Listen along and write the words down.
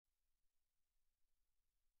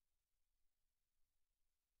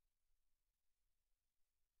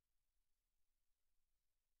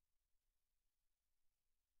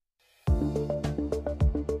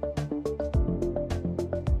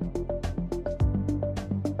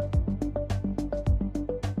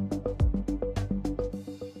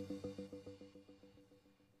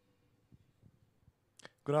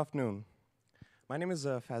Good afternoon. My name is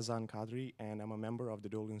Fazan Qadri, and I'm a member of the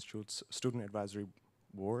Dole Institute's Student Advisory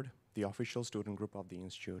Board, the official student group of the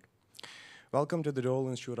Institute. Welcome to the Dole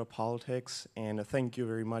Institute of Politics, and thank you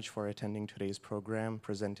very much for attending today's program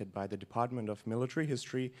presented by the Department of Military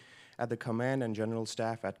History at the Command and General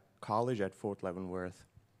Staff at College at Fort Leavenworth.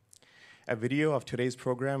 A video of today's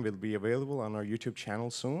program will be available on our YouTube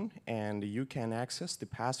channel soon, and you can access the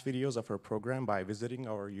past videos of our program by visiting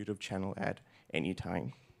our YouTube channel at any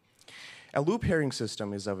time. A loop hearing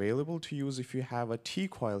system is available to use if you have a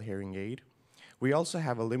T-coil hearing aid. We also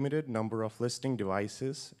have a limited number of listening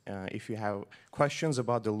devices. If you have questions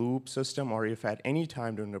about the loop system, or if at any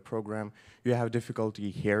time during the program you have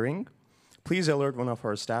difficulty hearing, please alert one of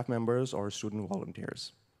our staff members or student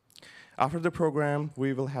volunteers. After the program,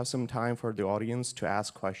 we will have some time for the audience to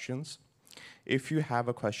ask questions. If you have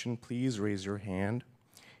a question, please raise your hand,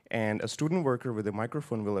 and a student worker with a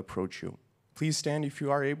microphone will approach you. Please stand if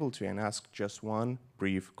you are able to and ask just one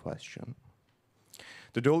brief question.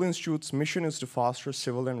 The Dole Institute's mission is to foster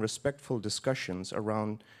civil and respectful discussions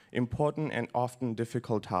around important and often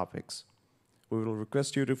difficult topics. We will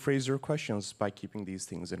request you to phrase your questions by keeping these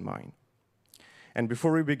things in mind. And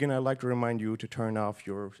before we begin, I'd like to remind you to turn off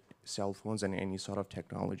your cell phones and any sort of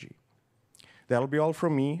technology. That'll be all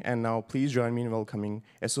from me, and now please join me in welcoming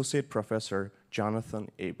Associate Professor Jonathan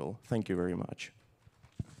Abel. Thank you very much.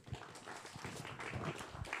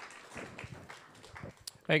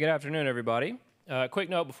 Hey, good afternoon, everybody. Quick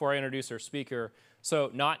note before I introduce our speaker.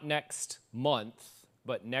 So not next month,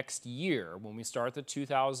 but next year, when we start the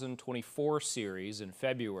 2024 series in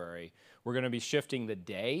February, we're going to be shifting the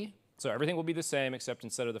day. So everything will be the same, except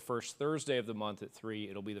instead of the first Thursday of the month at 3,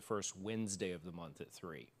 it'll be the first Wednesday of the month at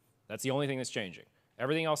 3. That's the only thing that's changing.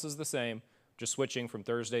 Everything else is the same, just switching from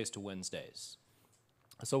Thursdays to Wednesdays.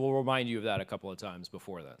 So we'll remind you of that a couple of times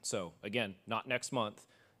before then. So again, not next month,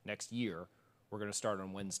 next year, we're going to start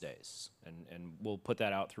on Wednesdays. And we'll put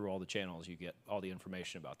that out through all the channels. You get all the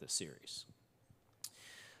information about this series.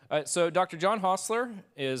 So Dr. John Hosler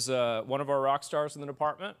is one of our rock stars in the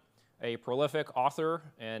department. A prolific author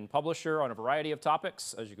and publisher on a variety of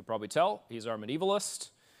topics, as you could probably tell. He's our medievalist.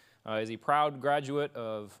 He's a proud graduate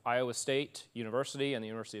of Iowa State University and the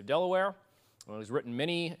University of Delaware. He's written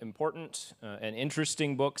many important and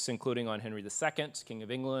interesting books, including on Henry II, King of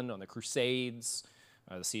England, on the Crusades,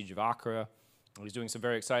 the Siege of Acre. He's doing some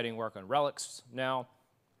very exciting work on relics now.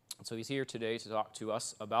 So he's here today to talk to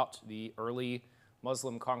us about the early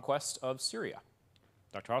Muslim conquest of Syria.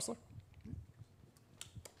 Dr. Hosler?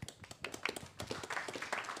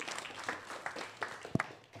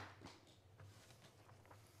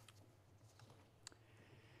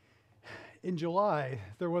 In July,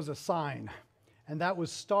 there was a sign, and that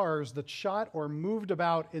was stars that shot or moved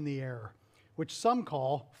about in the air, which some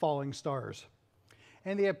call falling stars.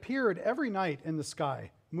 And they appeared every night in the sky,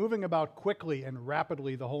 moving about quickly and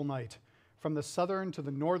rapidly the whole night, from the southern to the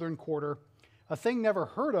northern quarter, a thing never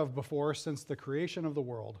heard of before since the creation of the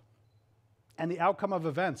world. And the outcome of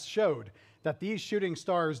events showed that these shooting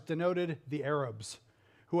stars denoted the Arabs,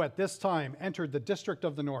 who at this time entered the district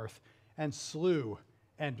of the north and slew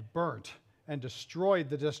and burnt and destroyed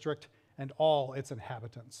the district and all its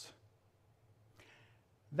inhabitants.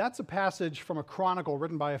 That's a passage from a chronicle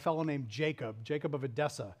written by a fellow named Jacob of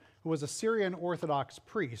Edessa, who was a Syrian Orthodox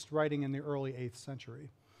priest writing in the early 8th century.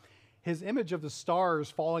 His image of the stars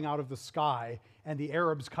falling out of the sky and the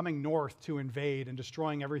Arabs coming north to invade and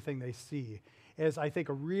destroying everything they see is, I think,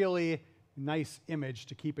 a really nice image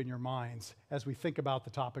to keep in your minds as we think about the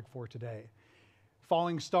topic for today.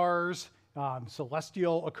 Falling stars,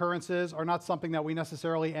 celestial occurrences are not something that we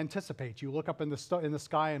necessarily anticipate. You look up in the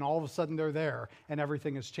sky and all of a sudden they're there and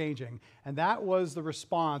everything is changing. And that was the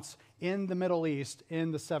response in the Middle East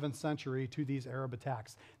in the 7th century to these Arab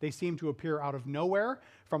attacks. They seemed to appear out of nowhere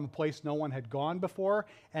from a place no one had gone before,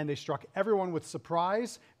 and they struck everyone with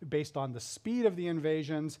surprise based on the speed of the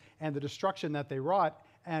invasions and the destruction that they wrought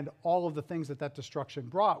and all of the things that that destruction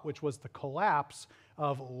brought, which was the collapse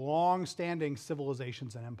of long-standing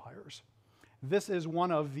civilizations and empires. This is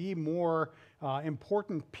one of the more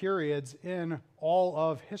important periods in all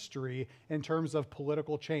of history in terms of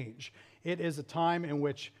political change. It is a time in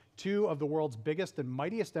which two of the world's biggest and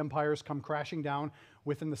mightiest empires come crashing down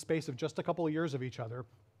within the space of just a couple of years of each other.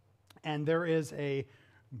 And there is a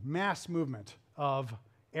mass movement of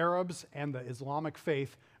Arabs and the Islamic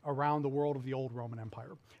faith around the world of the old Roman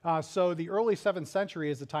Empire. So the early 7th century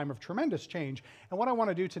is a time of tremendous change. And what I want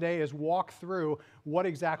to do today is walk through what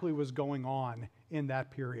exactly was going on in that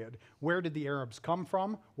period. Where did the Arabs come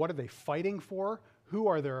from? What are they fighting for? who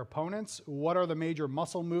are their opponents, what are the major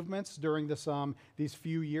muscle movements during this, these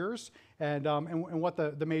few years, and what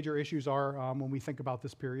the major issues are when we think about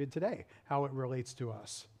this period today, how it relates to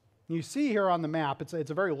us. You see here on the map, it's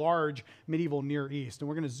a very large medieval Near East, and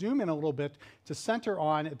we're going to zoom in a little bit to center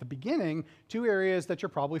on, at the beginning, two areas that you're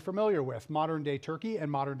probably familiar with, modern-day Turkey and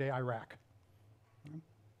modern-day Iraq.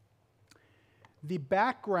 The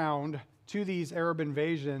background to these Arab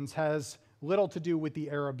invasions has little to do with the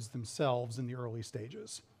Arabs themselves in the early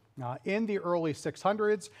stages. In the early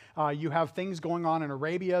 600s, you have things going on in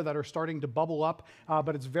Arabia that are starting to bubble up,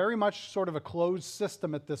 but it's very much sort of a closed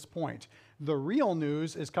system at this point. The real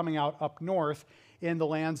news is coming out up north in the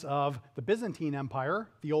lands of the Byzantine Empire,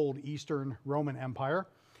 the old Eastern Roman Empire,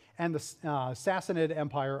 and the Sassanid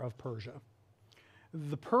Empire of Persia.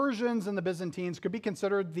 The Persians and the Byzantines could be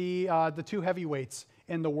considered the two heavyweights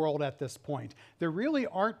in the world at this point. There really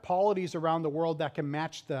aren't polities around the world that can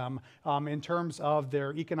match them in terms of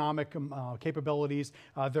their economic capabilities,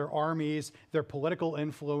 their armies, their political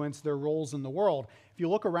influence, their roles in the world. If you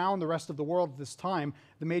look around the rest of the world at this time,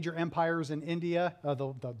 the major empires in India,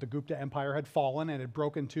 the Gupta Empire had fallen and had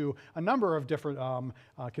broken to a number of different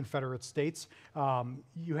confederate states.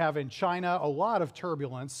 You have in China a lot of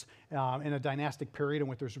turbulence in a dynastic period in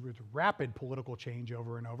which there's rapid political change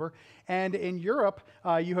over and over. And in Europe,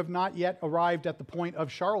 you have not yet arrived at the point of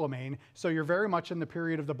Charlemagne, so you're very much in the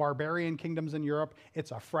period of the barbarian kingdoms in Europe.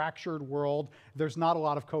 It's a fractured world. There's not a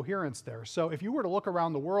lot of coherence there. So if you were to look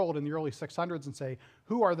around the world in the early 600s and say,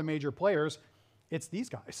 who are the major players? It's these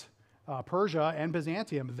guys. Persia and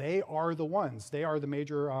Byzantium, they are the ones. They are the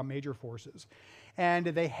major forces. And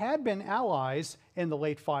they had been allies in the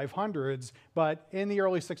late 500s, but in the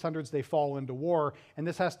early 600s, they fall into war. And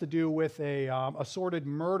this has to do with a sordid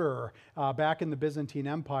murder back in the Byzantine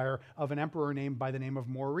Empire of an emperor named by the name of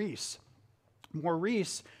Maurice.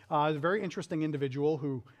 Maurice is a very interesting individual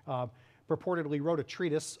who purportedly wrote a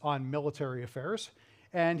treatise on military affairs.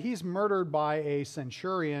 And he's murdered by a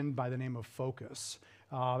centurion by the name of Phocas.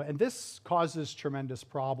 And this causes tremendous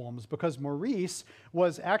problems because Maurice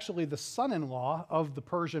was actually the son-in-law of the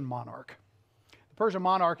Persian monarch. The Persian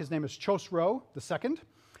monarch, his name is Chosroe II.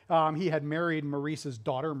 He had married Maurice's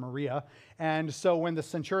daughter, Maria. And so when the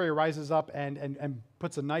centurion rises up and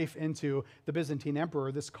puts a knife into the Byzantine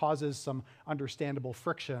emperor, this causes some understandable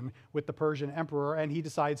friction with the Persian emperor, and he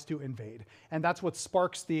decides to invade. And that's what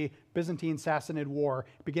sparks the Byzantine-Sassanid War.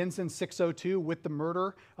 It begins in 602 with the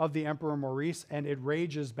murder of the Emperor Maurice, and it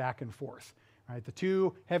rages back and forth. Right? The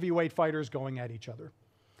two heavyweight fighters going at each other.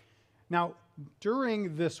 Now,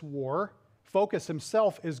 during this war, Phocas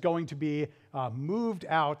himself is going to be moved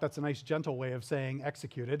out, that's a nice gentle way of saying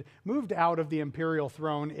executed, moved out of the imperial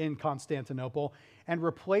throne in Constantinople and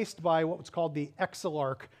replaced by what was called the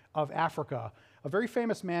Exilarch of Africa, a very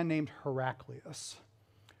famous man named Heraclius.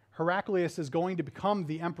 Heraclius is going to become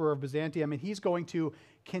the emperor of Byzantium, and he's going to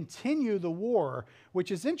continue the war,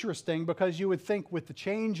 which is interesting because you would think with the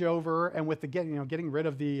changeover and with the getting rid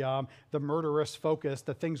of the murderous Phocas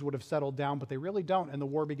that things would have settled down, but they really don't, and the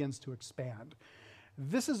war begins to expand.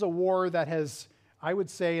 This is a war that has, I would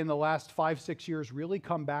say, in the last 5-6 years, really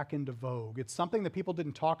come back into vogue. It's something that people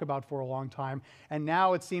didn't talk about for a long time, and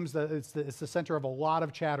now it seems that it's the center of a lot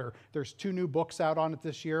of chatter. There's 2 new books out on it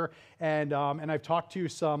this year, and I've talked to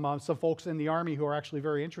some folks in the Army who are actually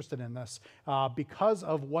very interested in this because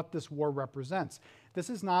of what this war represents. This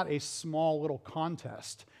is not a small little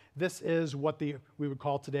contest. This is what we would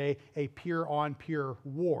call today a peer-on-peer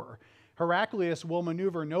war. Heraclius will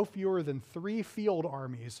maneuver no fewer than 3 field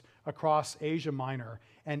armies across Asia Minor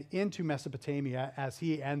and into Mesopotamia as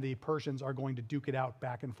he and the Persians are going to duke it out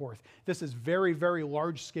back and forth. This is very, very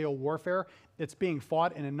large-scale warfare. It's being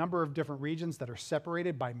fought in a number of different regions that are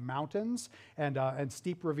separated by mountains and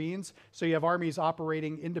steep ravines. So you have armies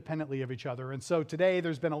operating independently of each other. And so today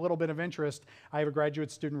there's been a little bit of interest. I have a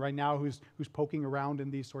graduate student right now who's poking around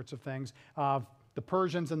in these sorts of things. The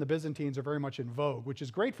Persians and the Byzantines are very much in vogue, which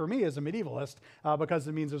is great for me as a medievalist because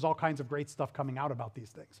it means there's all kinds of great stuff coming out about these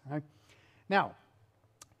things. Right? Now,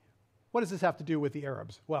 what does this have to do with the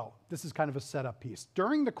Arabs? Well, this is kind of a setup piece.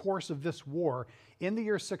 During the course of this war, in the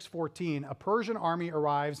year 614, a Persian army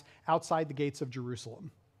arrives outside the gates of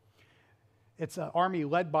Jerusalem. It's an army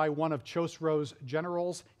led by one of Chosroe's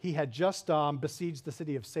generals. He had just besieged the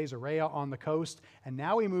city of Caesarea on the coast, and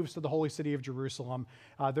now he moves to the holy city of Jerusalem.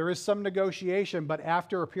 There is some negotiation, but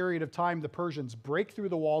after a period of time, the Persians break through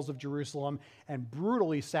the walls of Jerusalem and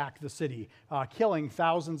brutally sack the city, killing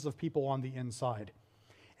thousands of people on the inside.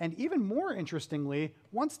 And even more interestingly,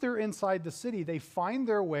 once they're inside the city, they find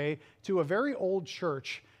their way to a very old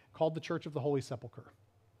church called the Church of the Holy Sepulchre.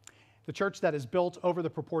 the church that is built over the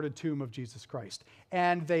purported tomb of Jesus Christ.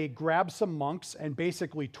 And they grab some monks and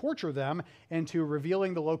basically torture them into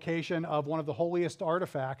revealing the location of one of the holiest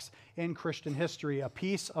artifacts in Christian history, a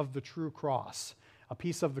piece of the true cross, a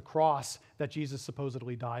piece of the cross that Jesus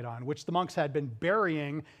supposedly died on, which the monks had been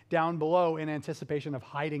burying down below in anticipation of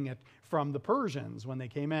hiding it from the Persians when they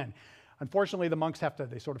came in. Unfortunately, the monks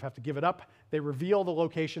they sort of have to give it up. They reveal the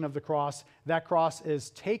location of the cross. That cross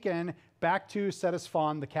is taken back to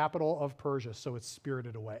Ctesiphon, the capital of Persia, so it's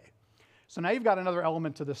spirited away. So now you've got another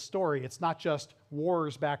element to this story. It's not just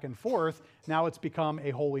wars back and forth. Now it's become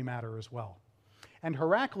a holy matter as well. And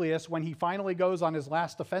Heraclius, when he finally goes on his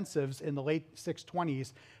last offensives in the late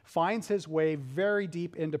 620s, finds his way very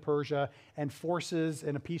deep into Persia and forces,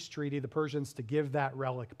 in a peace treaty, the Persians to give that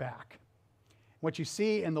relic back. What you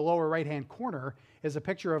see in the lower right-hand corner is a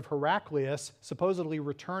picture of Heraclius supposedly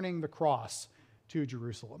returning the cross to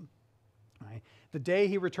Jerusalem. Right? The day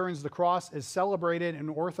he returns the cross is celebrated in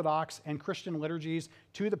Orthodox and Christian liturgies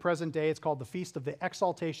to the present day. It's called the Feast of the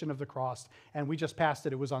Exaltation of the Cross, and we just passed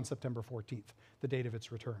it. It was on September 14th, the date of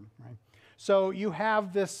its return. Right? So you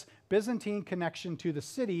have this Byzantine connection to the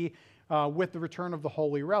city with the return of the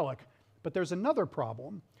holy relic. But there's another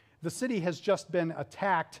problem. The city has just been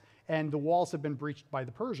attacked and the walls have been breached by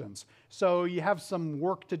the Persians. So you have some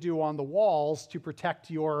work to do on the walls to protect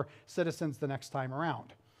your citizens the next time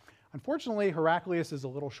around. Unfortunately, Heraclius is a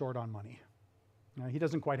little short on money. He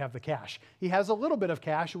doesn't quite have the cash. He has a little bit of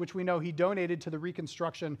cash, which we know he donated to the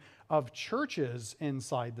reconstruction of churches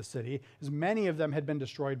inside the city, as many of them had been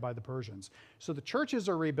destroyed by the Persians. So the churches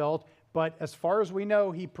are rebuilt, but as far as we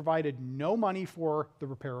know, he provided no money for the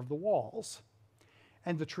repair of the walls.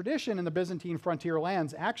 And the tradition in the Byzantine frontier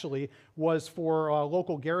lands actually was for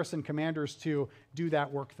local garrison commanders to do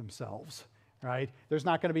that work themselves, right? There's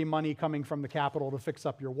not going to be money coming from the capital to fix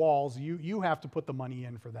up your walls. You have to put the money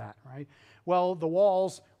in for that, right? Well, the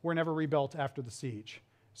walls were never rebuilt after the siege.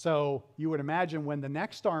 So you would imagine when the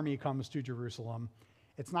next army comes to Jerusalem,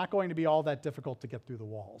 it's not going to be all that difficult to get through the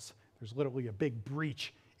walls. There's literally a big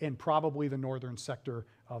breach in probably the northern sector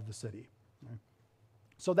of the city. Right?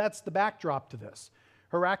 So that's the backdrop to this.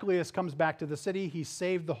 Heraclius comes back to the city. He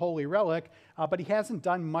saved the holy relic, but he hasn't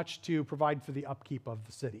done much to provide for the upkeep of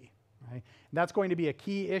the city. Right? And that's going to be a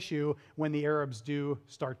key issue when the Arabs do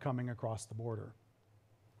start coming across the border.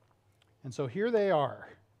 And so here they are.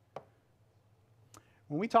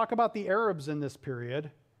 When we talk about the Arabs in this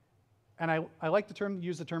period, and I like to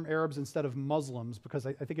use the term Arabs instead of Muslims because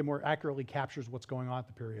I think it more accurately captures what's going on at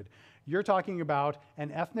the period. You're talking about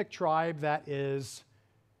an ethnic tribe that is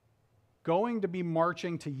going to be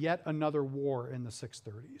marching to yet another war in the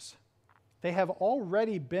 630s. They have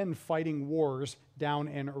already been fighting wars down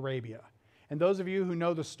in Arabia. And those of you who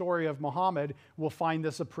know the story of Muhammad will find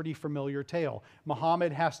this a pretty familiar tale.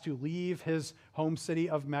 Muhammad has to leave his home city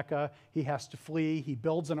of Mecca. He has to flee. He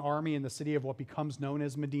builds an army in the city of what becomes known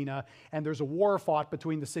as Medina. And there's a war fought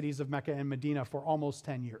between the cities of Mecca and Medina for almost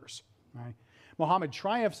 10 years. Right? Muhammad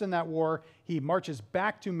triumphs in that war. He marches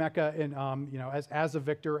back to Mecca as a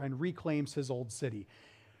victor and reclaims his old city.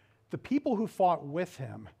 The people who fought with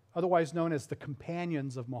him, otherwise known as the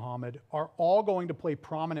companions of Muhammad, are all going to play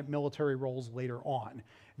prominent military roles later on.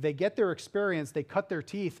 They get their experience, they cut their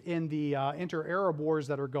teeth in the inter-Arab wars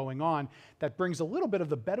that are going on. That brings a little bit of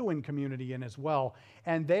the Bedouin community in as well,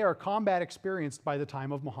 and they are combat experienced by the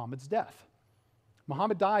time of Muhammad's death.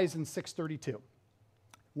 Muhammad dies in 632.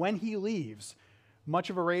 When he leaves, much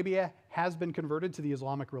of Arabia has been converted to the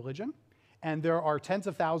Islamic religion, and there are tens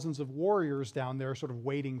of thousands of warriors down there sort of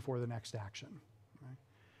waiting for the next action. Right?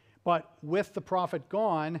 But with the prophet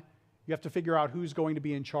gone, you have to figure out who's going to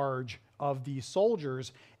be in charge of these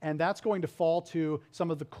soldiers, and that's going to fall to some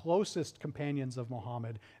of the closest companions of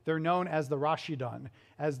Muhammad. They're known as the Rashidun,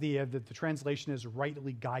 as the translation is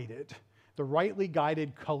rightly guided. The rightly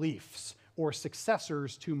guided caliphs, or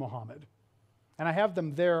successors to Muhammad. And I have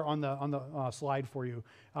them there on the slide for you.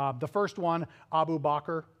 The first one, Abu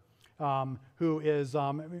Bakr, who is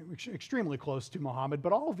extremely close to Muhammad,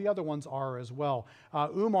 but all of the other ones are as well.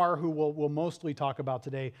 Umar, who we'll mostly talk about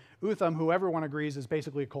today. Utham, who everyone agrees is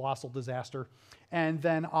basically a colossal disaster. And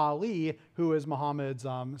then Ali, who is Muhammad's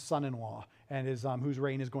son-in-law, and whose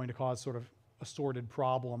reign is going to cause sort of assorted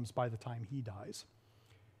problems by the time he dies.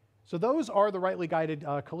 So those are the rightly guided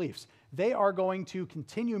caliphs. They are going to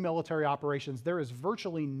continue military operations. There is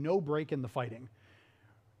virtually no break in the fighting.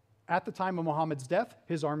 At the time of Muhammad's death,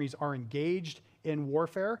 his armies are engaged in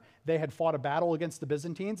warfare. They had fought a battle against the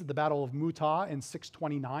Byzantines at the Battle of Mu'tah in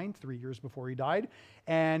 629, 3 years before he died.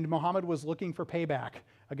 And Muhammad was looking for payback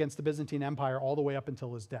against the Byzantine Empire all the way up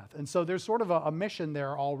until his death. And so there's sort of a mission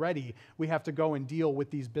there already. We have to go and deal with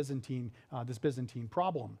this Byzantine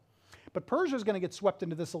problem. But Persia is going to get swept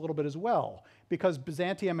into this a little bit as well, because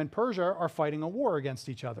Byzantium and Persia are fighting a war against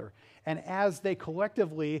each other. And as they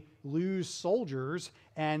collectively lose soldiers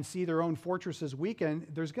and see their own fortresses weaken,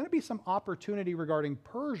 there's going to be some opportunity regarding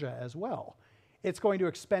Persia as well. It's going to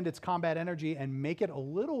expend its combat energy and make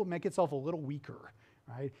itself a little weaker,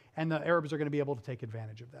 right? And the Arabs are going to be able to take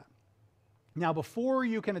advantage of that. Now, before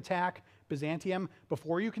you can attack Byzantium,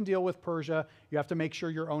 before you can deal with Persia, you have to make sure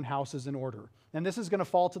your own house is in order. And this is going to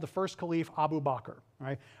fall to the first caliph, Abu Bakr.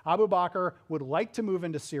 Right? Abu Bakr would like to move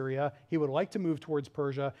into Syria. He would like to move towards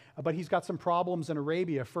Persia, but he's got some problems in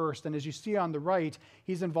Arabia first. And as you see on the right,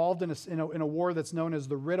 he's involved in a war that's known as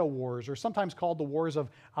the Ridda Wars, or sometimes called the Wars of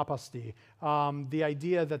Apostasy. The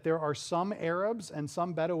idea that there are some Arabs and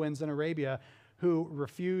some Bedouins in Arabia who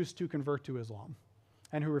refuse to convert to Islam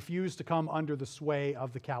and who refuse to come under the sway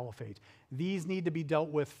of the caliphate. These need to be dealt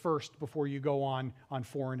with first before you go on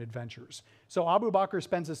foreign adventures. So Abu Bakr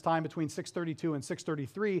spends his time between 632 and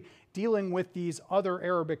 633 dealing with these other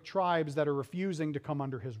Arabic tribes that are refusing to come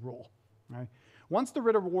under his rule. Right? Once the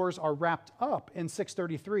Ridda Wars are wrapped up in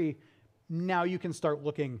 633, now you can start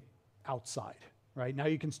looking outside. Right? Now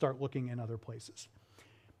you can start looking in other places.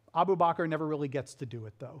 Abu Bakr never really gets to do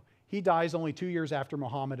it, though. He dies only 2 years after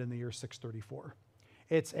Muhammad in the year 634.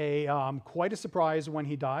 It's quite a surprise when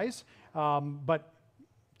he dies, but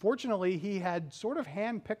fortunately, he had sort of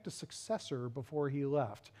handpicked a successor before he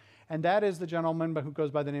left, and that is the gentleman who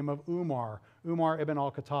goes by the name of Umar ibn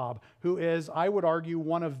al-Khattab, who is, I would argue,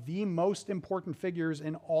 one of the most important figures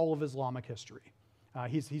in all of Islamic history.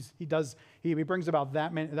 He brings about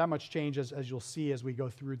that much change, as you'll see as we go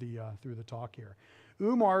through the talk here.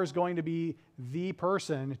 Umar is going to be the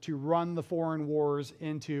person to run the foreign wars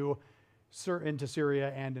into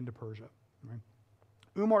Syria and into Persia. Right?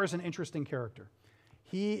 Umar is an interesting character.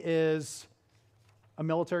 He is a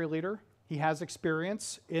military leader. He has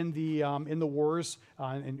experience in the wars,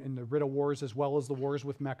 in the Ridda Wars, as well as the wars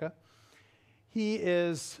with Mecca. He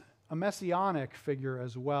is a messianic figure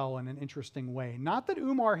as well in an interesting way. Not that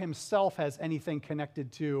Umar himself has anything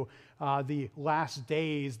connected to the last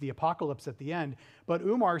days, the apocalypse at the end, but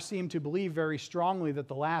Umar seemed to believe very strongly that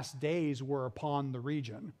the last days were upon the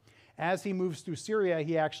region. As he moves through Syria,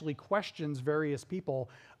 he actually questions various people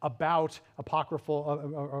about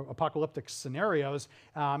apocalyptic scenarios,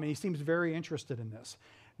 and he seems very interested in this.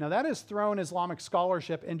 Now, that has thrown Islamic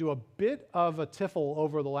scholarship into a bit of a tiffle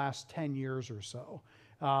over the last 10 years or so.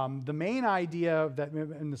 The main idea that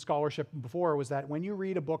in the scholarship before was that when you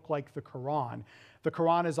read a book like the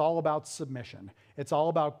Quran is all about submission. It's all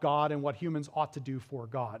about God and what humans ought to do for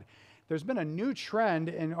God. There's been a new trend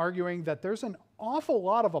in arguing that there's an awful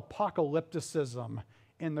lot of apocalypticism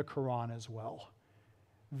in the Quran as well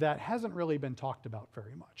that hasn't really been talked about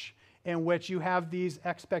very much, in which you have these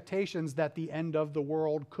expectations that the end of the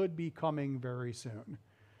world could be coming very soon.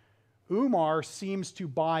 Umar seems to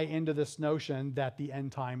buy into this notion that the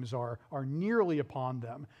end times are nearly upon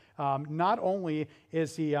them. Not only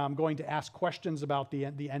is he going to ask questions about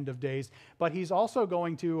the end of days, but he's also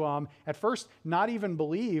going to, at first, not even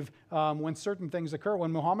believe when certain things occur.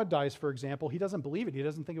 When Muhammad dies, for example, he doesn't believe it. He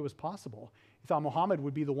doesn't think it was possible. He thought Muhammad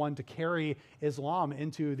would be the one to carry Islam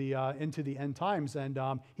into the end times, and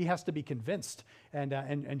he has to be convinced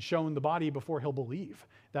and shown the body before he'll believe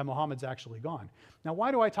that Muhammad's actually gone. Now,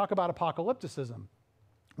 why do I talk about apocalypticism?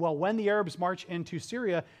 Well, when the Arabs march into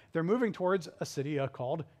Syria, they're moving towards a city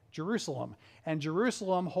called Jerusalem. And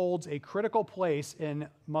Jerusalem holds a critical place in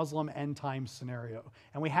Muslim end time scenario.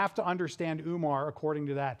 And we have to understand Umar according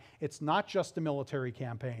to that. It's not just a military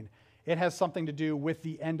campaign. It has something to do with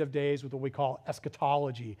the end of days, with what we call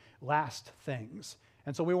eschatology, last things.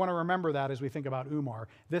 And so we want to remember that as we think about Umar.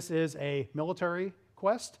 This is a military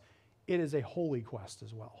quest. It is a holy quest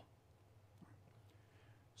as well.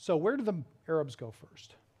 So where do the Arabs go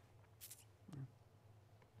first?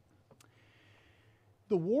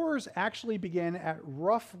 The wars actually begin at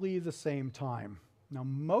roughly the same time. Now,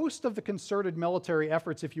 most of the concerted military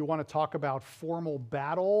efforts, if you want to talk about formal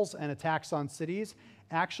battles and attacks on cities,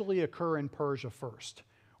 actually occur in Persia first.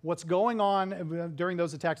 What's going on during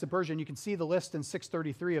those attacks in Persia, and you can see the list in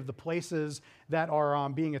 633 of the places that are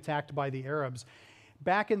being attacked by the Arabs.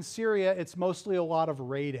 Back in Syria, it's mostly a lot of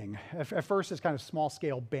raiding. At first, it's kind of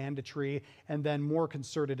small-scale banditry, and then more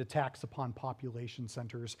concerted attacks upon population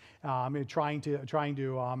centers, trying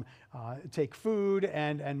to take food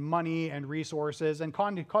and money and resources, and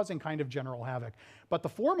causing kind of general havoc. But the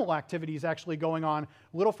formal activity is actually going on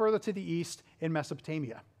a little further to the east in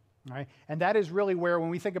Mesopotamia. Right? And that is really where,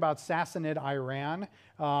 when we think about Sassanid Iran,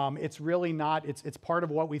 it's really not, it's part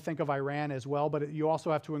of what we think of Iran as well, but you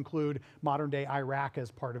also have to include modern-day Iraq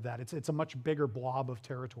as part of that. It's a much bigger blob of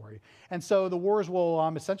territory. And so the wars will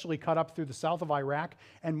essentially cut up through the south of Iraq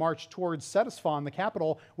and march towards Ctesiphon, the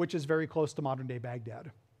capital, which is very close to modern-day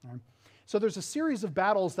Baghdad. Right? So there's a series of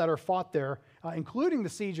battles that are fought there, including the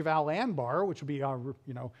Siege of Al-Anbar, which will be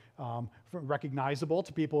recognizable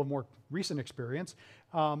to people of more recent experience.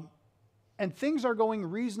 And things are going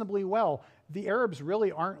reasonably well. The Arabs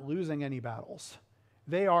really aren't losing any battles.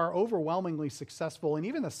 They are overwhelmingly successful, and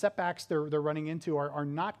even the setbacks they're running into are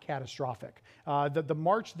not catastrophic. The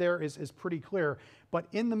march there is pretty clear. But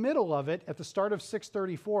in the middle of it, at the start of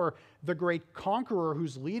 634, the great conqueror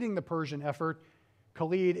who's leading the Persian effort,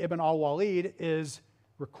 Khalid ibn al-Walid, is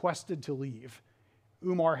requested to leave.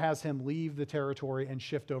 Umar has him leave the territory and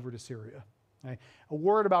shift over to Syria. Okay? A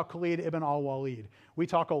word about Khalid ibn al-Walid. We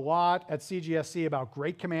talk a lot at CGSC about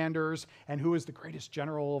great commanders and who is the greatest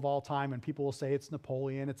general of all time, and people will say it's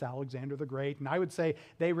Napoleon, it's Alexander the Great, and I would say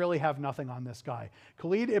they really have nothing on this guy.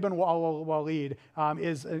 Khalid ibn al-Walid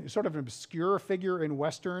is sort of an obscure figure in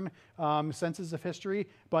Western senses of history,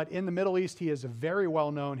 but in the Middle East he is very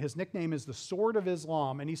well known. His nickname is the Sword of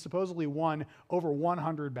Islam, and he supposedly won over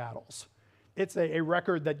 100 battles. It's a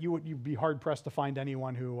record that you'd be hard-pressed to find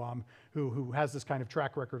anyone who has this kind of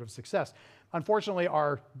track record of success. Unfortunately,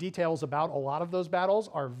 our details about a lot of those battles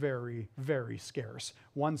are very, very scarce.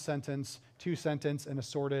 One sentence, two sentence, and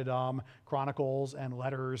assorted chronicles and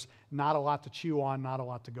letters. Not a lot to chew on, not a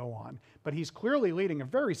lot to go on. But he's clearly leading a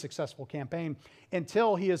very successful campaign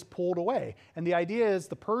until he is pulled away. And the idea is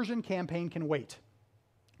the Persian campaign can wait.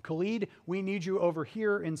 Khalid, we need you over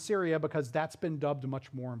here in Syria because that's been dubbed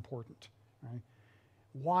much more important. Right?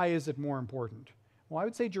 Why is it more important? Well, I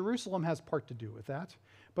would say Jerusalem has part to do with that,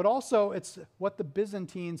 but also it's what the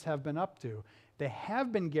Byzantines have been up to. They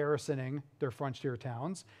have been garrisoning their frontier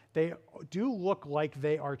towns. They do look like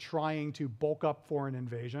they are trying to bulk up for an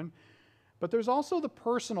invasion, but there's also the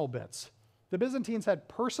personal bits. The Byzantines had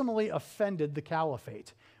personally offended the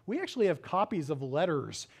caliphate. We actually have copies of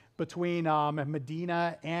letters between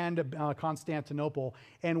Medina and Constantinople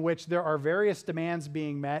in which there are various demands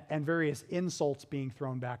being met and various insults being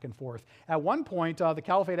thrown back and forth. At one point, the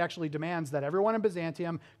caliphate actually demands that everyone in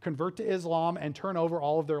Byzantium convert to Islam and turn over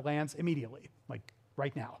all of their lands immediately, like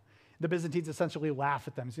right now. The Byzantines essentially laugh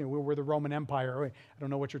at them. You know, we're the Roman Empire. I don't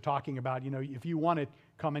know what you're talking about. You know, if you want it,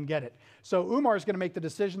 come and get it. So Umar is going to make the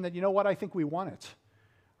decision that, you know what, I think we want it.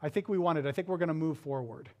 I think we want it. I think we're going to move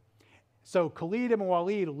forward. So Khalid ibn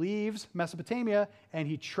Walid leaves Mesopotamia and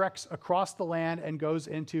he treks across the land and goes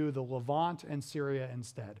into the Levant and Syria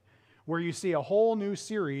instead, where you see a whole new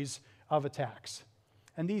series of attacks.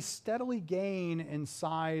 And these steadily gain in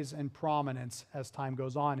size and prominence as time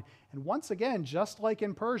goes on. And once again, just like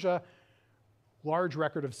in Persia, large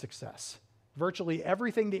record of success. Virtually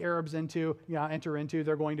everything the Arabs enter into,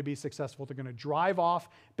 they're going to be successful. They're going to drive off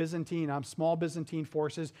small Byzantine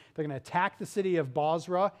forces. They're going to attack the city of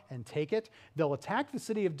Basra and take it. They'll attack the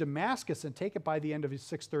city of Damascus and take it by the end of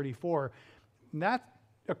 634. And that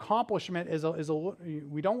accomplishment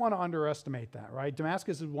we don't want to underestimate that, right?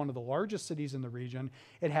 Damascus is one of the largest cities in the region.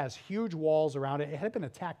 It has huge walls around it. It had been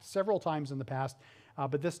attacked several times in the past,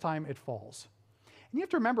 but this time it falls. And you have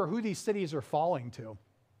to remember who these cities are falling to.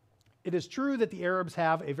 It is true that the Arabs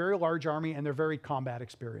have a very large army and they're very combat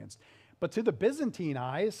experienced. But to the Byzantine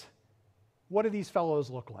eyes, what do these fellows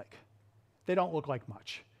look like? They don't look like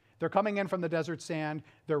much. They're coming in from the desert sand.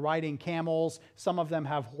 They're riding camels. Some of them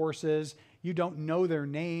have horses. You don't know their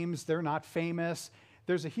names. They're not famous.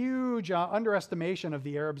 There's a huge underestimation of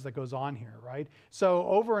the Arabs that goes on here, right? So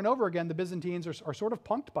over and over again, the Byzantines are sort of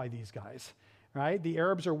punked by these guys, right? The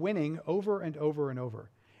Arabs are winning over and over and over.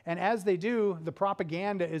 And as they do, the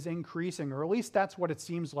propaganda is increasing, or at least that's what it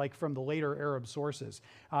seems like from the later Arab sources.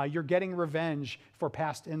 You're getting revenge for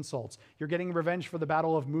past insults. You're getting revenge for the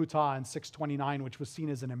Battle of Mu'tah in 629, which was seen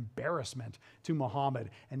as an embarrassment to Muhammad.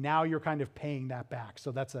 And now you're kind of paying that back.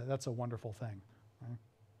 So that's a wonderful thing. Right?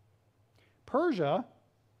 Persia,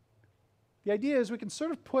 the idea is we can sort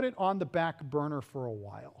of put it on the back burner for a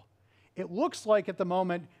while. It looks like at the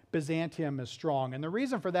moment Byzantium is strong. And the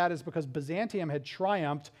reason for that is because Byzantium had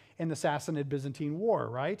triumphed in the Sassanid-Byzantine War,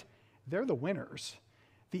 right? They're the winners.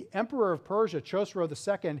 The emperor of Persia, Chosroe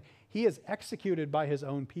II, he is executed by his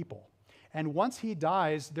own people. And once he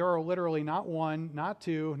dies, there are literally not one, not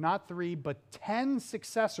two, not three, but 10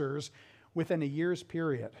 successors within a year's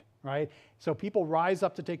period, right? So people rise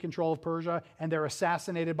up to take control of Persia, and they're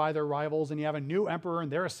assassinated by their rivals, and you have a new emperor, and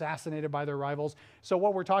they're assassinated by their rivals. So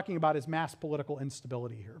what we're talking about is mass political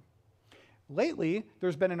instability here. Lately,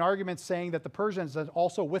 there's been an argument saying that the Persians had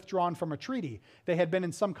also withdrawn from a treaty. They had been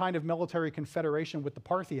in some kind of military confederation with the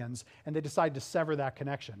Parthians, and they decided to sever that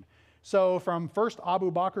connection. So from first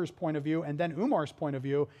Abu Bakr's point of view and then Umar's point of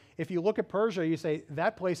view, if you look at Persia, you say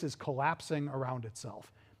that place is collapsing around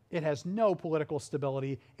itself. It has no political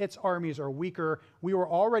stability. Its armies are weaker. We were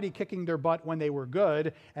already kicking their butt when they were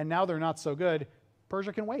good, and now they're not so good.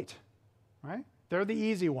 Persia can wait, right? They're the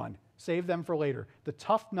easy one. Save them for later. The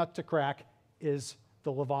tough nut to crack is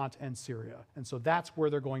the Levant and Syria. And so that's where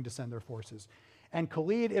they're going to send their forces. And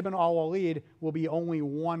Khalid ibn al-Walid will be only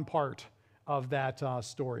one part of that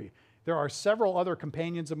story. There are several other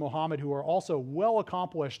companions of Muhammad who are also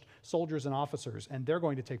well-accomplished soldiers and officers, and they're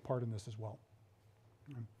going to take part in this as well.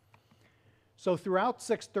 So throughout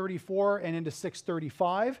 634 and into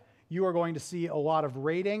 635, you are going to see a lot of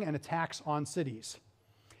raiding and attacks on cities.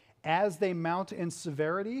 As they mount in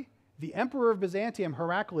severity, the emperor of Byzantium,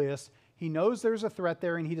 Heraclius, he knows there's a threat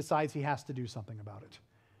there, and he decides he has to do something about it.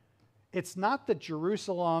 It's not that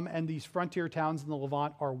Jerusalem and these frontier towns in the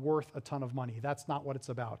Levant are worth a ton of money. That's not what it's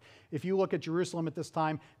about. If you look at Jerusalem at this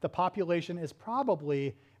time, the population is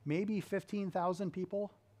probably maybe 15,000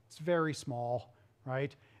 people. It's very small,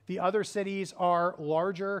 right? The other cities are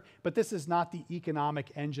larger, but this is not the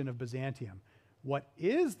economic engine of Byzantium. What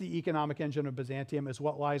is the economic engine of Byzantium is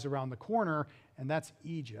what lies around the corner, and that's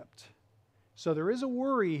Egypt. So there is a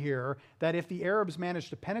worry here that if the Arabs manage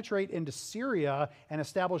to penetrate into Syria and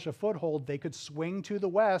establish a foothold, they could swing to the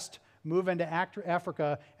west, move into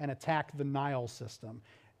Africa, and attack the Nile system.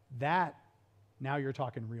 That, now you're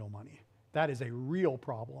talking real money. That is a real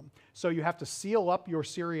problem. So you have to seal up your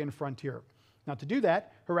Syrian frontier. Now to do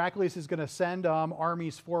that, Heraclius is going to send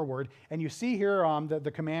armies forward, and you see here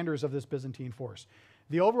the commanders of this Byzantine force.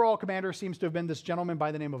 The overall commander seems to have been this gentleman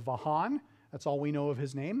by the name of Vahan. That's all we know of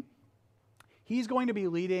his name. He's going to be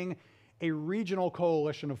leading a regional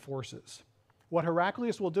coalition of forces. What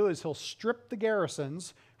Heraclius will do is he'll strip the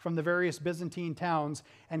garrisons from the various Byzantine towns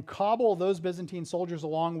and cobble those Byzantine soldiers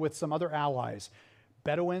along with some other allies,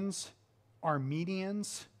 Bedouins,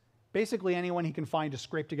 Armenians, basically anyone he can find to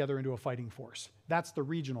scrape together into a fighting force. That's the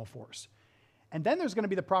regional force. And then there's going to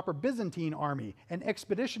be the proper Byzantine army, an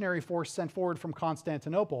expeditionary force sent forward from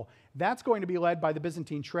Constantinople. That's going to be led by the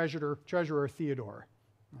Byzantine treasurer Theodore.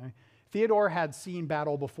 Right? Theodore had seen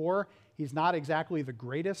battle before. He's not exactly the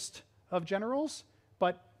greatest of generals,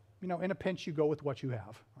 but in a pinch you go with what you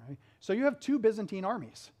have. Right? So you have two Byzantine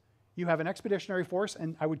armies. You have an expeditionary force,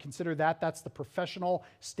 and I would consider that's the professional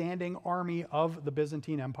standing army of the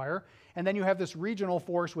Byzantine Empire. And then you have this regional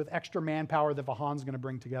force with extra manpower that Vahan's going to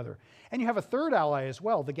bring together. And you have a third ally as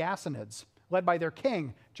well, the Ghassanids, led by their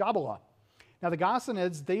king, Jabala. Now the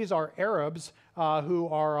Ghassanids, these are Arabs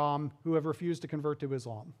who have refused to convert to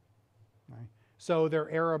Islam. Right? So they're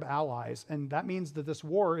Arab allies, and that means that this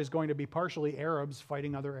war is going to be partially Arabs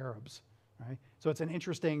fighting other Arabs. Right? So it's an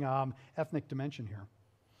interesting ethnic dimension here.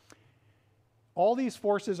 All these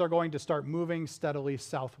forces are going to start moving steadily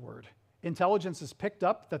southward. Intelligence has picked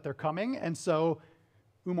up that they're coming, and so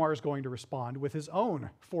Umar is going to respond with his own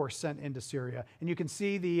force sent into Syria. And you can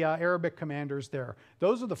see the Arabic commanders there.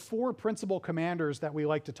 Those are the four principal commanders that we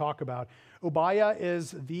like to talk about. Ubayya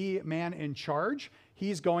is the man in charge.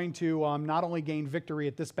 He's going to not only gain victory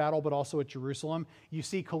at this battle, but also at Jerusalem. You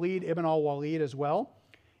see Khalid ibn al-Walid as well.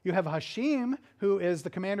 You have Hashim, who is the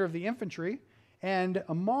commander of the infantry, and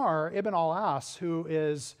Ammar ibn al-As, who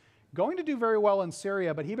is going to do very well in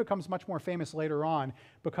Syria, but he becomes much more famous later on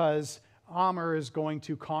because Amr is going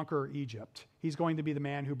to conquer Egypt. He's going to be the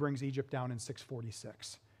man who brings Egypt down in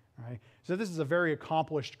 646. Right? So this is a very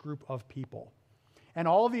accomplished group of people. And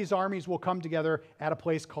all of these armies will come together at a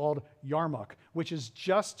place called Yarmuk, which is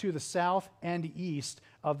just to the south and east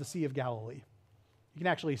of the Sea of Galilee. You can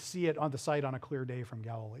actually see it on the site on a clear day from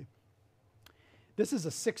Galilee. This is a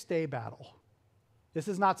 6-day battle. This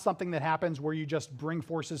is not something that happens where you just bring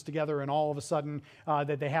forces together and all of a sudden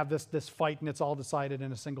that they have this fight and it's all decided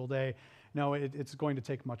in a single day. No, it's going to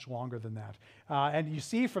take much longer than that. And you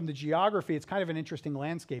see from the geography, it's kind of an interesting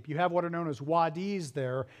landscape. You have what are known as wadis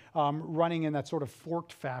there running in that sort of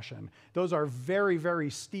forked fashion. Those are very, very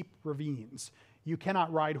steep ravines. You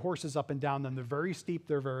cannot ride horses up and down them. They're very steep,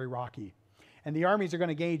 they're very rocky. And the armies are going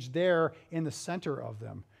to engage there in the center of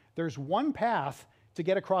them. There's one path to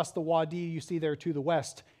get across the Wadi you see there to the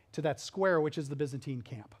west, to that square, which is the Byzantine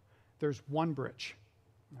camp. There's one bridge.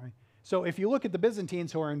 Right? So if you look at the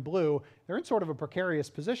Byzantines who are in blue, they're in sort of a precarious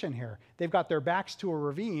position here. They've got their backs to a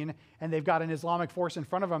ravine, and they've got an Islamic force in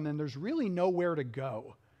front of them, and there's really nowhere to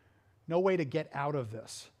go, no way to get out of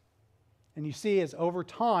this. And you see, as over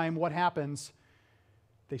time, what happens,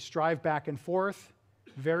 they strive back and forth.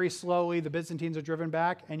 Very slowly, the Byzantines are driven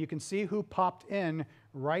back, and you can see who popped in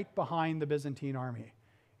right behind the Byzantine army.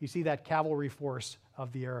 You see that cavalry force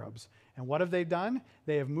of the Arabs. And what have they done?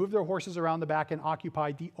 They have moved their horses around the back and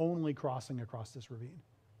occupied the only crossing across this ravine.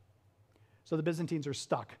 So the Byzantines are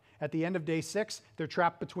stuck. At the end of day 6, they're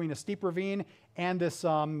trapped between a steep ravine and this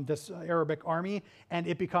Arabic army, and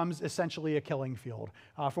it becomes essentially a killing field.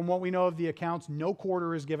 From what we know of the accounts, no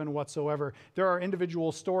quarter is given whatsoever. There are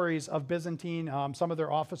individual stories of Byzantine, some of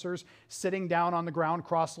their officers, sitting down on the ground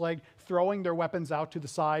cross-legged, throwing their weapons out to the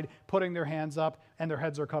side, putting their hands up, and their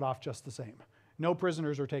heads are cut off just the same. No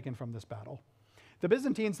prisoners are taken from this battle. The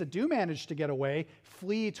Byzantines that do manage to get away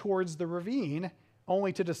flee towards the ravine,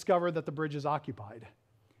 only to discover that the bridge is occupied.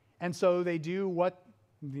 And so they do what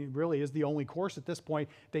really is the only course at this point.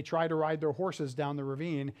 They try to ride their horses down the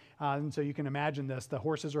ravine. And so you can imagine this. The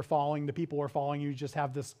horses are falling, the people are falling. You just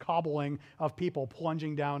have this cobbling of people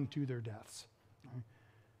plunging down to their deaths.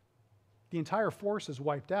 The entire force is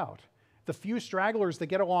wiped out. The few stragglers that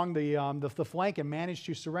get along the flank and manage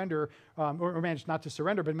to surrender, or manage not to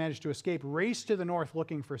surrender, but manage to escape, race to the north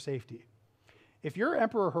looking for safety. If you're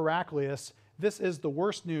Emperor Heraclius, this is the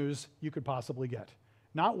worst news you could possibly get.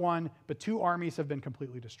 Not one, but 2 armies have been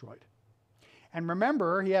completely destroyed. And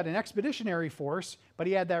remember, he had an expeditionary force, but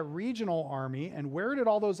he had that regional army, and where did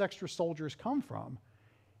all those extra soldiers come from?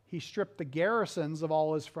 He stripped the garrisons of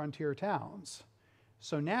all his frontier towns.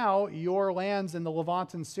 So now, your lands in the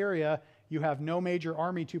Levant and Syria, you have no major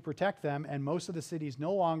army to protect them, and most of the cities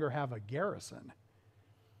no longer have a garrison.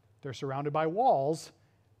 They're surrounded by walls,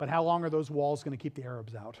 but how long are those walls going to keep the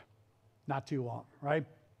Arabs out? Not too long, right?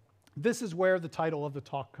 This is where the title of the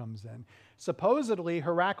talk comes in. Supposedly,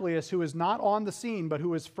 Heraclius, who is not on the scene, but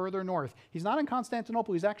who is further north, he's not in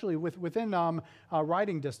Constantinople, he's actually within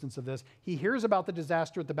riding distance of this. He hears about the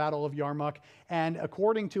disaster at the Battle of Yarmuk, and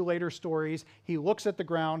according to later stories, he looks at the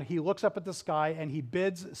ground, he looks up at the sky, and he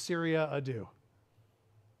bids Syria adieu.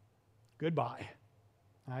 Goodbye.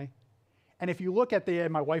 Right? And if you look at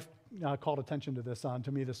my wife called attention to this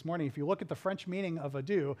to me this morning. If you look at the French meaning of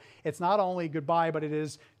adieu, it's not only goodbye, but it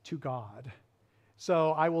is to God.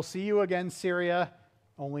 So I will see you again, Syria,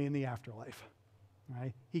 only in the afterlife.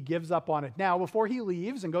 Right? He gives up on it. Now, before he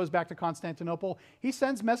leaves and goes back to Constantinople, he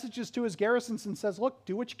sends messages to his garrisons and says, look,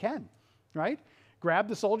 do what you can. Right? Grab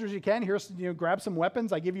the soldiers you can. Here's, grab some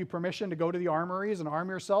weapons. I give you permission to go to the armories and arm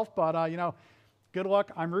yourself, but, good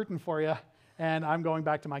luck. I'm rooting for you, and I'm going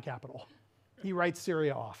back to my capital. He writes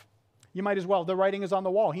Syria off. You might as well. The writing is on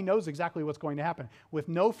the wall. He knows exactly what's going to happen. With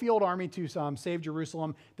no field army to save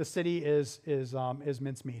Jerusalem, the city is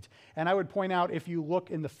mincemeat. And I would point out, if you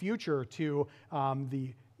look in the future to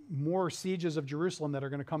the more sieges of Jerusalem that are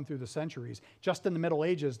going to come through the centuries, just in the Middle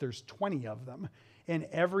Ages, there's 20 of them. In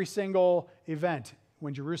every single event,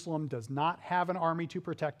 when Jerusalem does not have an army to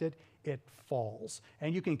protect it, it falls.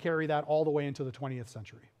 And you can carry that all the way into the 20th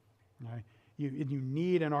century. Right? You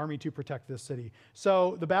need an army to protect this city.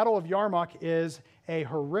 So the Battle of Yarmuk is a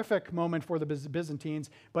horrific moment for the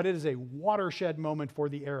Byzantines, but it is a watershed moment for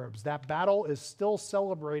the Arabs. That battle is still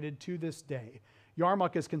celebrated to this day.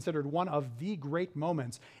 Yarmuk is considered one of the great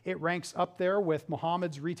moments. It ranks up there with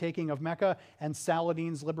Muhammad's retaking of Mecca and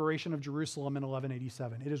Saladin's liberation of Jerusalem in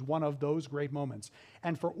 1187. It is one of those great moments.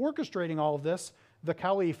 And for orchestrating all of this, the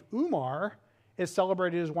Caliph Umar is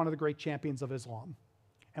celebrated as one of the great champions of Islam.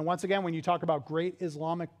 And once again, when you talk about great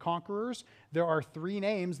Islamic conquerors, there are 3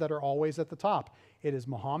 names that are always at the top. It is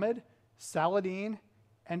Muhammad, Saladin,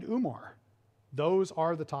 and Umar. Those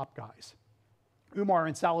are the top guys. Umar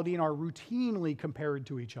and Saladin are routinely compared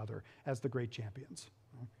to each other as the great champions.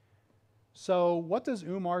 So what does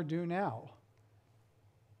Umar do now?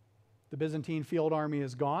 The Byzantine field army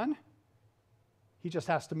is gone. He just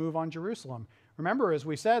has to move on Jerusalem. Remember, as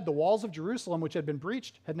we said, the walls of Jerusalem, which had been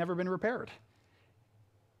breached, had never been repaired.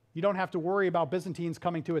 You don't have to worry about Byzantines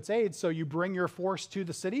coming to its aid, so you bring your force to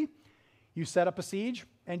the city, you set up a siege,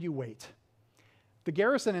 and you wait. The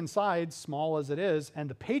garrison inside, small as it is, and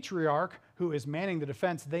the patriarch who is manning the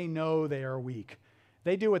defense, they know they are weak.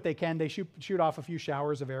 They do what they can. They shoot off a few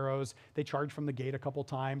showers of arrows. They charge from the gate a couple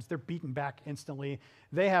times. They're beaten back instantly.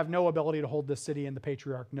 They have no ability to hold this city, and the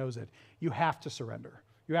patriarch knows it. You have to surrender.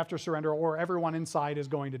 You have to surrender or everyone inside is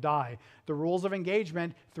going to die. The rules of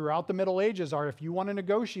engagement throughout the Middle Ages are if you want to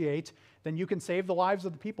negotiate, then you can save the lives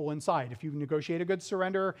of the people inside. If you negotiate a good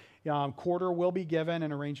surrender, quarter will be given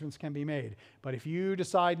and arrangements can be made. But if you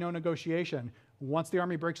decide no negotiation, once the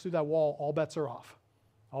army breaks through that wall, all bets are off.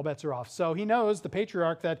 All bets are off. So he knows, the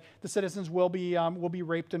patriarch, that the citizens will be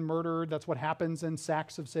raped and murdered. That's what happens in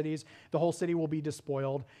sacks of cities. The whole city will be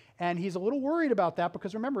despoiled. And he's a little worried about that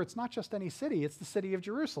because remember, it's not just any city, it's the city of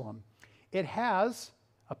Jerusalem. It has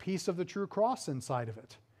a piece of the true cross inside of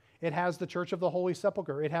it. It has the Church of the Holy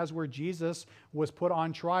Sepulchre. It has where Jesus was put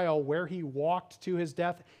on trial, where he walked to his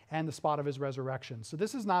death and the spot of his resurrection. So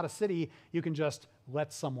this is not a city you can just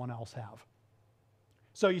let someone else have.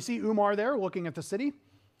 So you see Umar there looking at the city.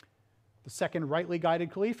 The second rightly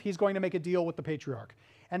guided caliph, he's going to make a deal with the patriarch.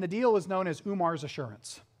 And the deal is known as Umar's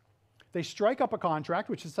assurance. They strike up a contract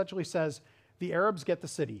which essentially says the Arabs get the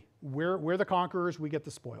city. We're the conquerors, we get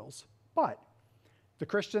the spoils. But the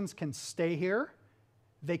Christians can stay here,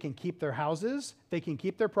 they can keep their houses, they can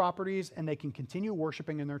keep their properties, and they can continue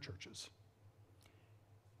worshiping in their churches.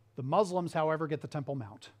 The Muslims, however, get the Temple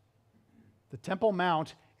Mount. The Temple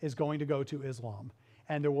Mount is going to go to Islam,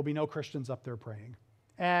 and there will be no Christians up there praying.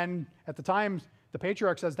 And at the time, the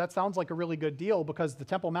patriarch says that sounds like a really good deal because the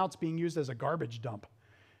Temple Mount's being used as a garbage dump.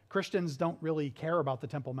 Christians don't really care about the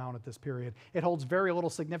Temple Mount at this period. It holds very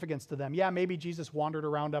little significance to them. Yeah, maybe Jesus wandered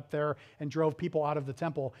around up there and drove people out of the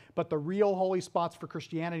temple, but the real holy spots for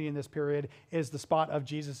Christianity in this period is the spot of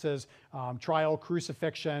Jesus's trial,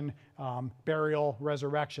 crucifixion, burial,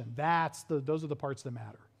 resurrection. Those are the parts that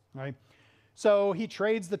matter, right? So he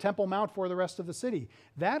trades the Temple Mount for the rest of the city.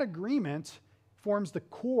 That agreement forms the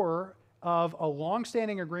core of a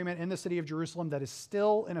long-standing agreement in the city of Jerusalem that is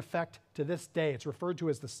still in effect to this day. It's referred to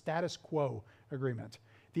as the status quo agreement.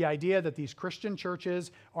 The idea that these Christian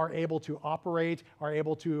churches are able to operate, are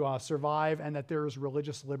able to survive, and that there is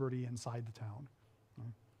religious liberty inside the town.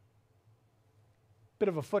 Bit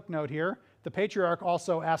of a footnote here. The patriarch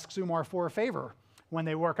also asks Umar for a favor when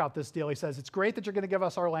they work out this deal. He says, it's great that you're going to give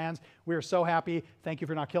us our lands. We are so happy. Thank you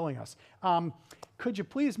for not killing us. Could you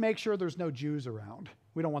please make sure there's no Jews around?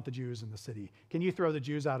 We don't want the Jews in the city. Can you throw the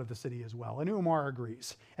Jews out of the city as well? And Umar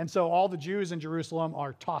agrees. And so all the Jews in Jerusalem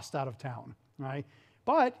are tossed out of town, right?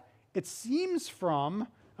 But it seems from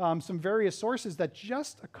some various sources that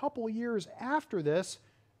just a couple years after this,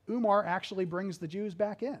 Umar actually brings the Jews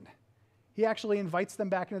back in. He actually invites them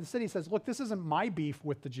back into the city. He says, look, this isn't my beef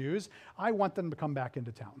with the Jews. I want them to come back into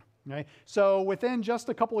town. Okay? So within just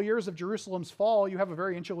a couple of years of Jerusalem's fall, you have a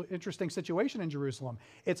very interesting situation in Jerusalem.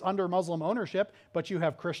 It's under Muslim ownership, but you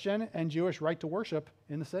have Christian and Jewish right to worship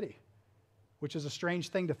in the city, which is a strange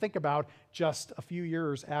thing to think about just a few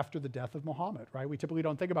years after the death of Muhammad, right? We typically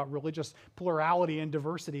don't think about religious plurality and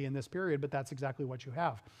diversity in this period, but that's exactly what you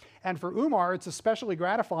have. And for Umar, it's especially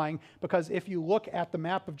gratifying because if you look at the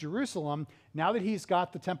map of Jerusalem, now that he's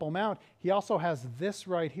got the Temple Mount, he also has this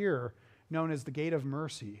right here known as the Gate of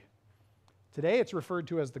Mercy. Today, it's referred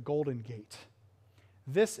to as the Golden Gate.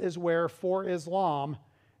 This is where, for Islam,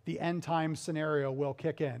 the end time scenario will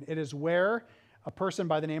kick in. It is where a person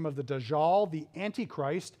by the name of the Dajjal, the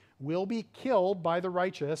Antichrist, will be killed by the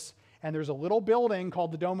righteous, and there's a little building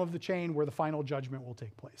called the Dome of the Chain where the final judgment will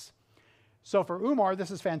take place. So for Umar,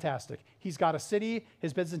 this is fantastic. He's got a city,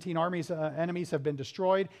 his Byzantine enemies have been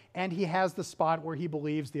destroyed, and he has the spot where he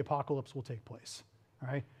believes the apocalypse will take place.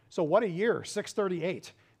 All right? So what a year,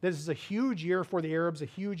 638. This is a huge year for the Arabs, a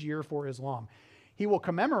huge year for Islam. He will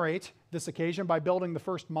commemorate this occasion by building the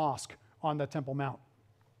first mosque on the Temple Mount.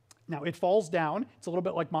 Now, it falls down. It's a little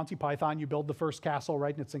bit like Monty Python. You build the first castle,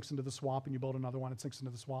 right, and it sinks into the swamp, and you build another one, it sinks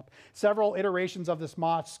into the swamp. Several iterations of this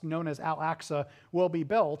mosque, known as al-Aqsa, will be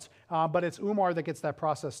built, but it's Umar that gets that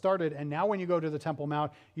process started. And now when you go to the Temple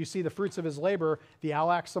Mount, you see the fruits of his labor, the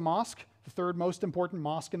al-Aqsa Mosque, the third most important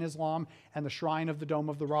mosque in Islam, and the Shrine of the Dome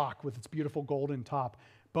of the Rock with its beautiful golden top.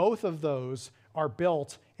 Both of those are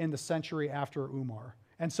built in the century after Umar.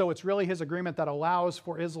 And so it's really his agreement that allows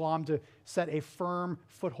for Islam to set a firm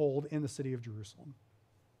foothold in the city of Jerusalem.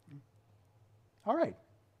 All right,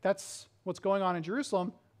 that's what's going on in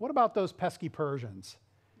Jerusalem. What about those pesky Persians?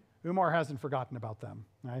 Umar hasn't forgotten about them.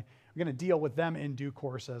 Right? We're going to deal with them in due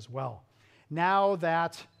course as well. Now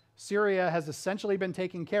that Syria has essentially been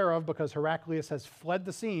taken care of because Heraclius has fled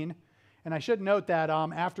the scene, and I should note that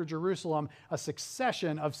after Jerusalem, a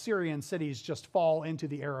succession of Syrian cities just fall into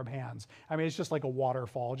the Arab hands. I mean, it's just like a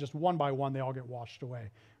waterfall. Just one by one, they all get washed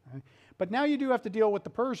away. Right? But now you do have to deal with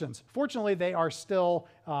the Persians. Fortunately, they are still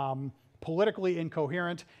politically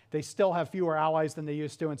incoherent. They still have fewer allies than they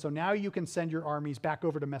used to. And so now you can send your armies back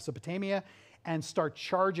over to Mesopotamia and start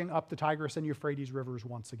charging up the Tigris and Euphrates rivers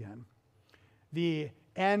once again. The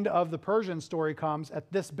end of the Persian story comes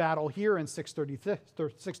at this battle here in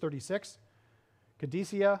 636,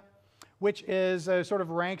 Qadisiyah, which is sort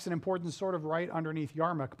of ranks an importance sort of right underneath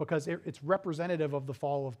Yarmuk because it's representative of the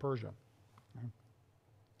fall of Persia.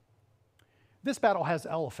 This battle has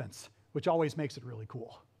elephants, which always makes it really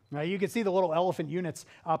cool. Now, you can see the little elephant units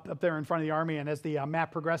up there in front of the army, and as the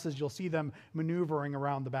map progresses, you'll see them maneuvering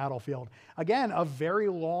around the battlefield. Again, a very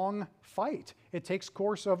long fight. It takes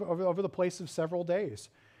course over the place of several days.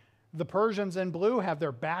 The Persians in blue have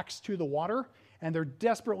their backs to the water, and they're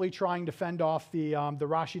desperately trying to fend off the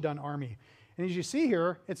Rashidun army. And as you see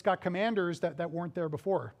here, it's got commanders that weren't there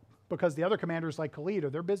before, because the other commanders like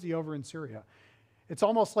Khalid, they're busy over in Syria. It's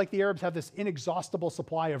almost like the Arabs have this inexhaustible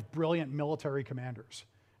supply of brilliant military commanders.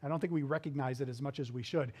 I don't think we recognize it as much as we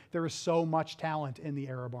should. There is so much talent in the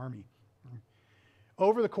Arab army.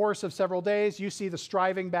 Over the course of several days, you see the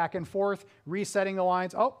striving back and forth, resetting the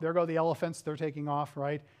lines. Oh, there go the elephants. They're taking off,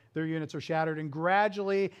 right? Their units are shattered. And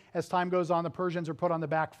gradually, as time goes on, the Persians are put on the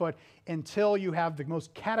back foot until you have the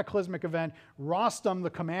most cataclysmic event. Rostam, the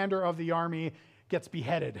commander of the army, gets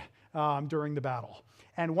beheaded during the battle.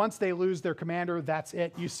 And once they lose their commander, that's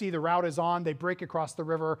it. You see the rout is on. They break across the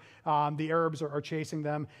river. The Arabs are chasing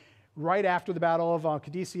them. Right after the Battle of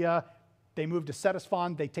Qadisiyah, they move to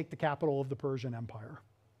Ctesiphon. They take the capital of the Persian Empire.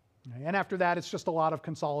 Okay? And after that, it's just a lot of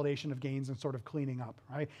consolidation of gains and sort of cleaning up.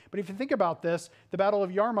 Right? But if you think about this, the Battle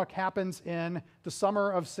of Yarmuk happens in the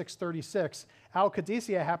summer of 636.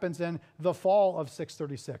 Al-Qadisiyah happens in the fall of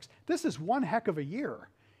 636. This is one heck of a year.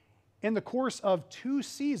 In the course of 2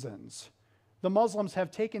 seasons, the Muslims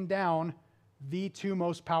have taken down the 2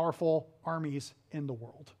 most powerful armies in the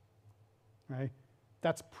world. Right?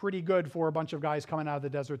 That's pretty good for a bunch of guys coming out of the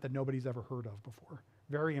desert that nobody's ever heard of before.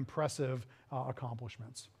 Very impressive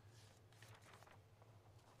accomplishments.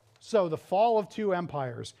 So the fall of 2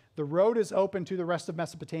 empires. The road is open to the rest of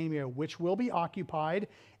Mesopotamia, which will be occupied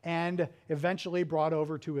and eventually brought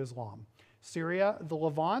over to Islam. Syria, the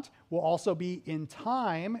Levant, will also be in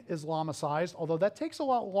time Islamicized, although that takes a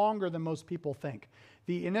lot longer than most people think.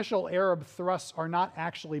 The initial Arab thrusts are not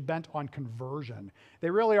actually bent on conversion. They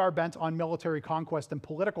really are bent on military conquest and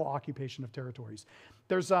political occupation of territories.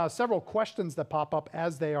 There's several questions that pop up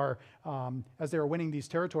as they are winning these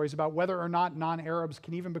territories about whether or not non-Arabs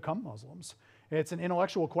can even become Muslims. It's an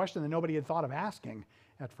intellectual question that nobody had thought of asking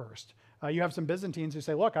at first. You have some Byzantines who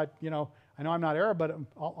say, look, I know I'm not Arab, but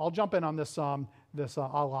I'll jump in on this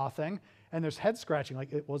Allah thing. And there's head scratching, like,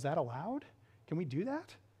 was that allowed? Can we do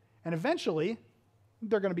that? And eventually,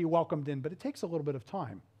 they're going to be welcomed in, but it takes a little bit of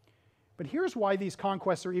time. But here's why these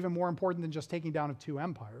conquests are even more important than just taking down of 2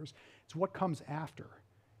 empires. It's what comes after.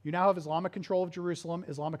 You now have Islamic control of Jerusalem,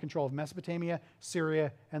 Islamic control of Mesopotamia,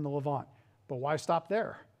 Syria, and the Levant. But why stop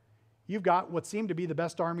there? You've got what seem to be the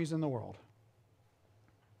best armies in the world.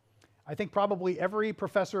 I think probably every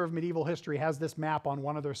professor of medieval history has this map on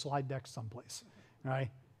one of their slide decks someplace, right?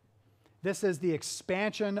 This is the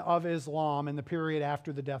expansion of Islam in the period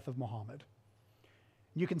after the death of Muhammad.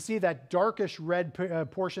 You can see that darkish red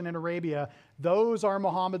portion in Arabia. Those are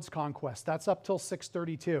Muhammad's conquests. That's up till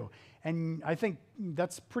 632. And I think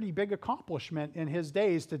that's a pretty big accomplishment in his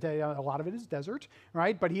days today. A lot of it is desert,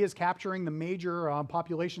 right? But he is capturing the major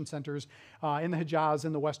population centers in the Hijaz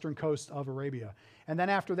and the western coast of Arabia. And then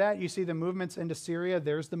after that, you see the movements into Syria.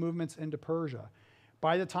 There's the movements into Persia.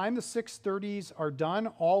 By the time the 630s are done,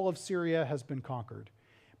 all of Syria has been conquered.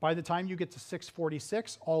 By the time you get to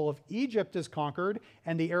 646, all of Egypt is conquered,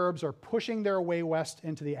 and the Arabs are pushing their way west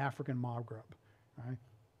into the African Maghreb. Right?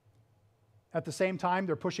 At the same time,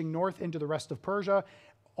 they're pushing north into the rest of Persia.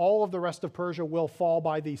 All of the rest of Persia will fall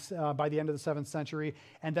by the end of the 7th century.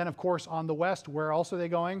 And then, of course, on the west, where else are they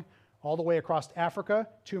going? All the way across Africa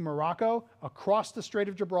to Morocco, across the Strait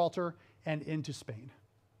of Gibraltar, and into Spain.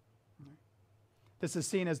 This is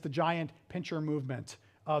seen as the giant pincher movement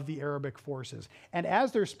of the Arabic forces. And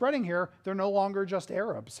as they're spreading here, they're no longer just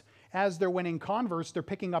Arabs. As they're winning converts, they're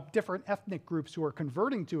picking up different ethnic groups who are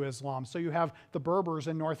converting to Islam. So you have the Berbers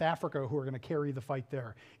in North Africa who are going to carry the fight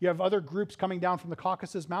there. You have other groups coming down from the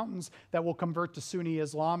Caucasus Mountains that will convert to Sunni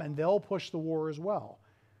Islam, and they'll push the war as well.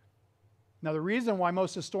 Now, the reason why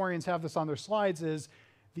most historians have this on their slides is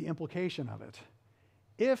the implication of it.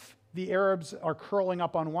 If the Arabs are curling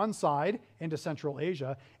up on one side into Central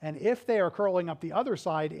Asia, and if they are curling up the other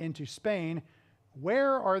side into Spain,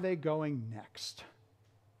 where are they going next?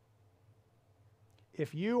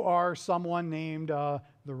 If you are someone named the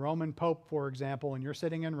Roman Pope, for example, and you're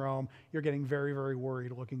sitting in Rome, you're getting very, very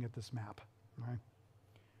worried looking at this map. Right?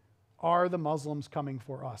 Are the Muslims coming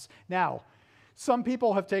for us? Now, Some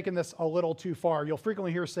people have taken this a little too far. You'll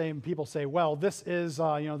frequently hear people say, well, this is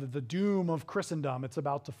the doom of Christendom. It's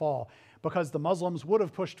about to fall. Because the Muslims would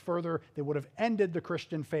have pushed further. They would have ended the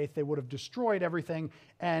Christian faith. They would have destroyed everything.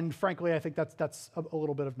 And frankly, I think that's a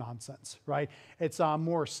little bit of nonsense, right? It's a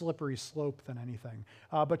more slippery slope than anything.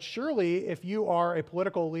 But surely, if you are a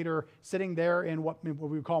political leader sitting there in what we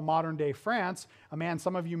would call modern-day France, a man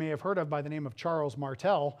some of you may have heard of by the name of Charles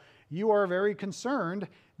Martel, you are very concerned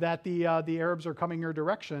that the Arabs are coming your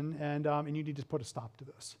direction, and you need to put a stop to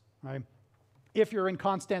this, right? If you're in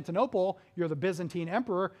Constantinople, you're the Byzantine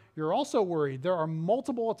emperor, you're also worried. There are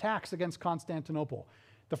multiple attacks against Constantinople.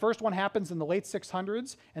 The first one happens in the late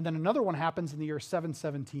 600s, and then another one happens in the year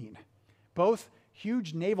 717. Both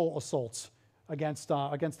huge naval assaults against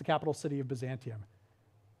the capital city of Byzantium.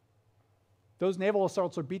 Those naval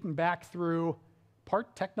assaults are beaten back through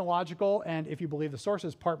part technological and, if you believe the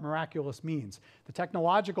sources, part miraculous means. The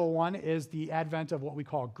technological one is the advent of what we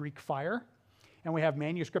call Greek fire. And we have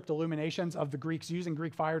manuscript illuminations of the Greeks using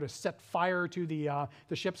Greek fire to set fire to the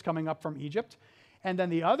ships coming up from Egypt. And then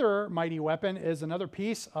the other mighty weapon is another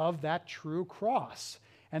piece of that true cross.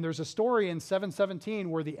 And there's a story in 717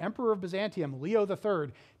 where the emperor of Byzantium, Leo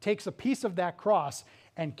III, takes a piece of that cross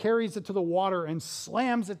and carries it to the water and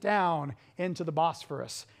slams it down into the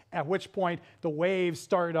Bosphorus, at which point the waves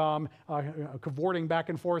start cavorting back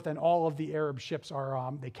and forth, and all of the Arab ships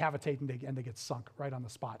are, they cavitate and they get sunk right on the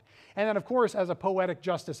spot. And then, of course, as a poetic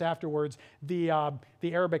justice afterwards, the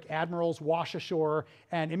Arabic admirals wash ashore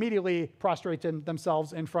and immediately prostrate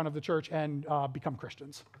themselves in front of the church and become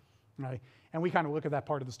Christians. Right? And we kind of look at that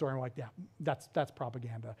part of the story and we're like, yeah, that's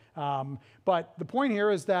propaganda. But the point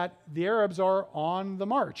here is that the Arabs are on the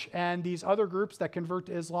march, and these other groups that convert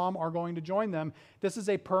to Islam are going to join them. This is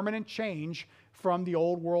a permanent change from the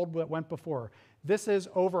old world that went before. This is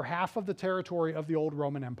over half of the territory of the old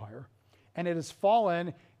Roman Empire. And it has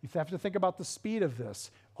fallen. You have to think about the speed of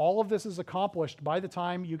this. All of this is accomplished by the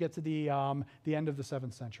time you get to the end of the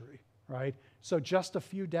 7th century, right? So just a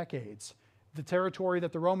few decades. The territory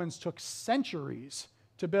that the Romans took centuries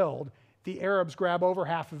to build, the Arabs grab over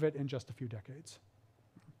half of it in just a few decades.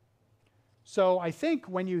 So I think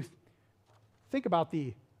when you think about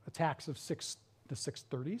the attacks of the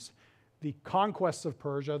 630s, the conquests of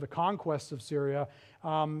Persia, the conquests of Syria,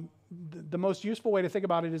 the most useful way to think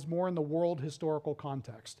about it is more in the world historical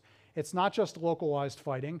context. It's not just localized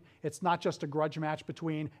fighting. It's not just a grudge match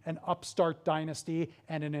between an upstart dynasty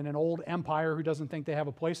and an old empire who doesn't think they have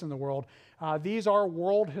a place in the world. These are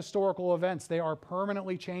world historical events. They are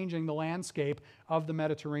permanently changing the landscape of the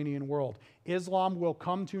Mediterranean world. Islam will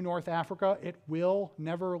come to North Africa. It will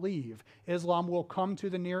never leave. Islam will come to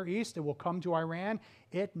the Near East. It will come to Iran.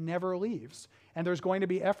 It never leaves. And there's going to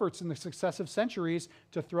be efforts in the successive centuries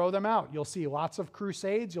to throw them out. You'll see lots of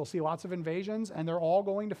crusades, you'll see lots of invasions, and they're all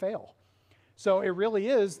going to fail. So it really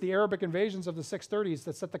is the Arabic invasions of the 630s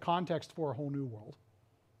that set the context for a whole new world.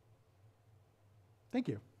 Thank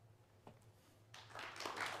you.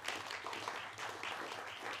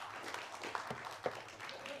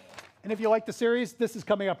 And if you like the series, this is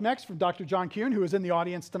coming up next from Dr. John Kuhn, who is in the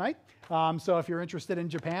audience tonight. So if you're interested in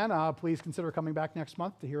Japan, please consider coming back next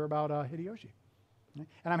month to hear about Hideyoshi.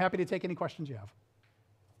 And I'm happy to take any questions you have.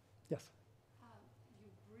 Yes? You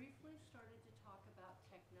briefly started to talk about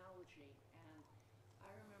technology, and I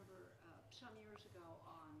remember some years ago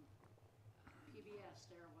on PBS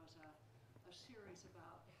there was a series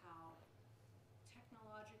about how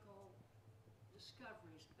technological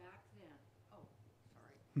discoveries back then. Oh,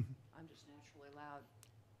 sorry. I'm just naturally loud.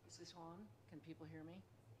 Is this on? Can people hear me?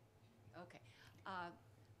 Okay.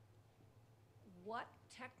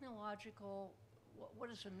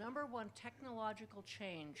 What is the number one technological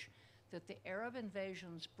change that the Arab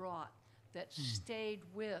invasions brought that stayed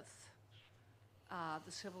with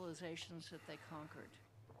the civilizations that they conquered?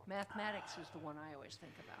 Mathematics is the one I always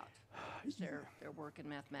think about. Is their work in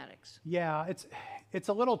mathematics? Yeah, it's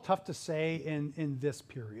a little tough to say in this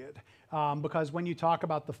period because when you talk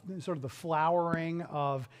about the sort of the flowering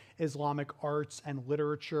of Islamic arts and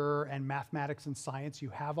literature and mathematics and science, you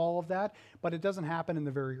have all of that, but it doesn't happen in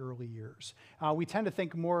the very early years. We tend to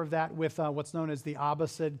think more of that with what's known as the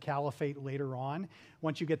Abbasid Caliphate later on,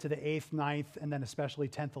 once you get to the 8th, 9th, and then especially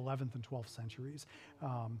 10th, 11th, and 12th centuries.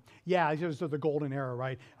 Yeah, so the golden era,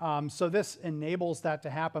 right? So this enables that to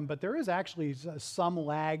happen, but there is actually some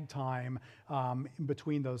lag time in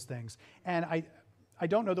between those things. And I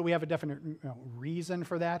don't know that we have a definite reason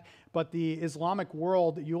for that, but the Islamic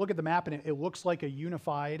world, you look at the map and it looks like a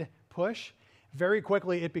unified push. very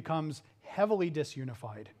quickly it becomes heavily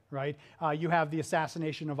disunified, right? You have the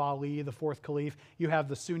assassination of Ali, the fourth caliph. You have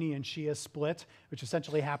the Sunni and Shia split, which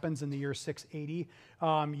essentially happens in the year 680.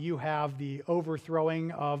 You have the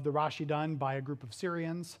overthrowing of the Rashidun by a group of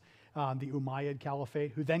Syrians, the Umayyad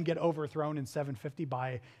Caliphate, who then get overthrown in 750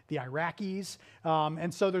 by the Iraqis.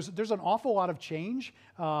 And so there's an awful lot of change.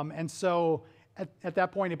 And so at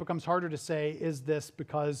that point, it becomes harder to say, is this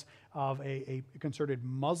because of a concerted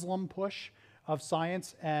Muslim push of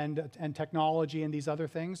science and technology and these other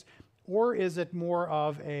things? Or is it more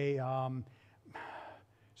of a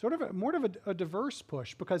a diverse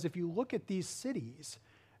push? Because if you look at these cities,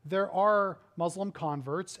 there are Muslim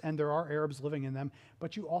converts and there are Arabs living in them,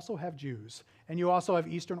 but you also have Jews and you also have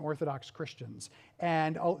Eastern Orthodox Christians.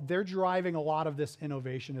 And they're driving a lot of this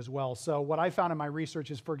innovation as well. So what I found in my research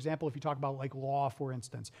is, for example, if you talk about like law, for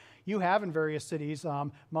instance, you have in various cities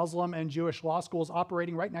Muslim and Jewish law schools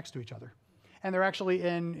operating right next to each other. And they're actually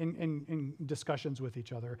in discussions with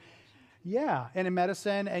each other. Yeah, and in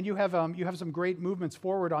medicine, and you have some great movements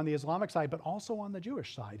forward on the Islamic side, but also on the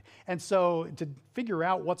Jewish side. And so to figure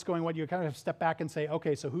out what's going on, you kind of have to step back and say,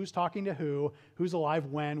 okay, so who's talking to who? Who's alive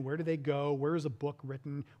when? Where do they go? Where is a book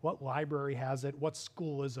written? What library has it? What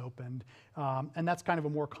school is opened? And that's kind of a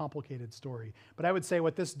more complicated story. But I would say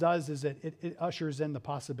what this does is it ushers in the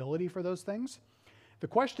possibility for those things. The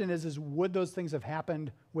question is would those things have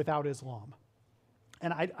happened without Islam?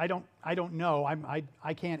 And I don't know.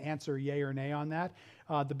 I can't answer yay or nay on that.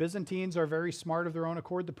 The Byzantines are very smart of their own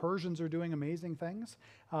accord. The Persians are doing amazing things.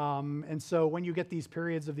 And so when you get these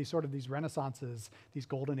periods of these renaissances, these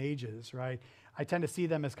golden ages, right? I tend to see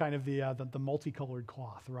them as kind of the multicolored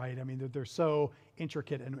cloth, right? I mean, they're so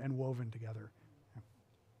intricate and woven together. Yeah.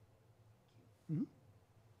 Mm-hmm.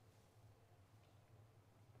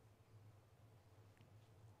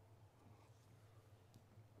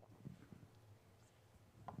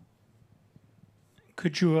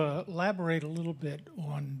 Could you elaborate a little bit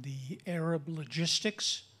on the Arab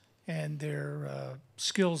logistics and their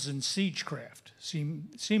skills in siegecraft,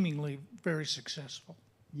 seemingly very successful?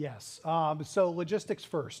 Yes. So logistics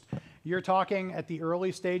first. You're talking at the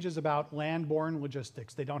early stages about land-borne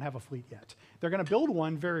logistics. They don't have a fleet yet. They're going to build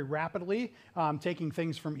one very rapidly, taking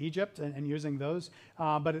things from Egypt and using those.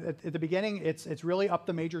 But at the beginning, it's really up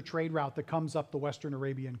the major trade route that comes up the western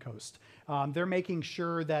Arabian coast. They're making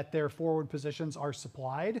sure that their forward positions are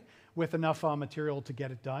supplied with enough material to get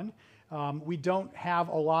it done. We don't have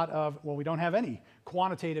we don't have any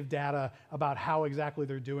quantitative data about how exactly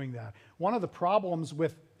they're doing that. One of the problems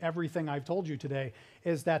with everything I've told you today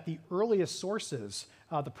is that the earliest sources,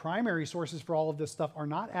 the primary sources for all of this stuff, are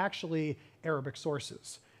not actually Arabic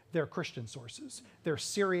sources. They're Christian sources. They're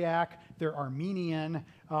Syriac, they're Armenian,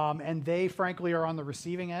 and they frankly are on the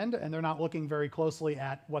receiving end, and they're not looking very closely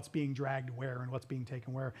at what's being dragged where and what's being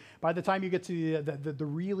taken where. By the time you get to the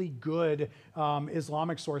really good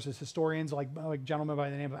Islamic sources, historians like a gentleman by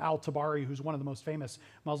the name of al-Tabari, who's one of the most famous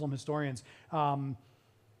Muslim historians,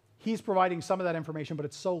 he's providing some of that information, but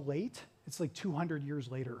it's so late, it's like 200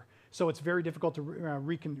 years later. So it's very difficult to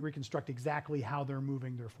reconstruct exactly how they're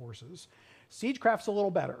moving their forces. Siegecraft's a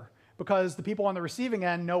little better because the people on the receiving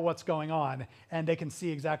end know what's going on and they can see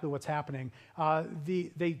exactly what's happening.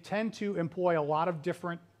 They tend to employ a lot of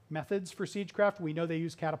different methods for siegecraft. We know they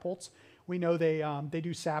use catapults. We know they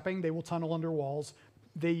do sapping. They will tunnel under walls.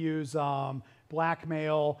 They use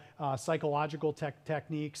blackmail, psychological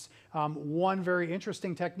techniques. One very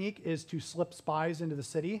interesting technique is to slip spies into the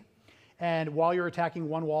city. And while you're attacking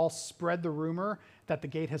one wall, spread the rumor that the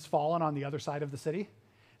gate has fallen on the other side of the city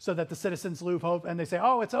so that the citizens lose hope and they say,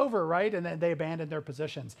 oh, it's over, right? And then they abandon their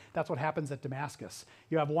positions. That's what happens at Damascus.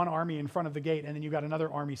 You have one army in front of the gate and then you've got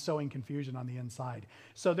another army sowing confusion on the inside.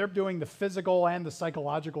 So they're doing the physical and the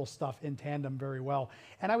psychological stuff in tandem very well.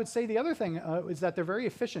 And I would say the other thing is that they're very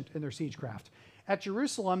efficient in their siegecraft. At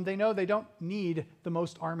Jerusalem, they know they don't need the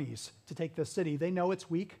most armies to take this city. They know it's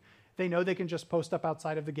weak. They know they can just post up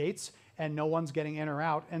outside of the gates and no one's getting in or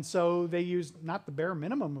out. And so they use not the bare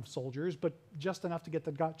minimum of soldiers, but just enough to get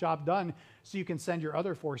the job done so you can send your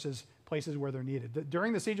other forces places where they're needed.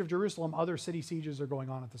 During the Siege of Jerusalem, other city sieges are going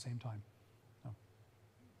on at the same time.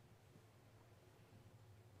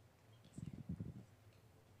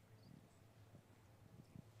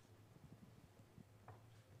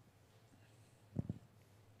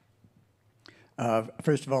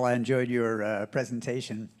 First of all, I enjoyed your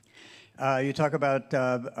presentation. You talk about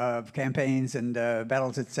campaigns and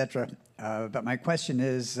battles, etc. But my question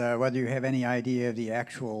is whether you have any idea of the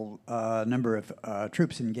actual number of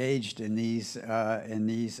troops engaged in these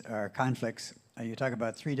conflicts. You talk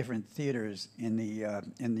about 3 different theaters in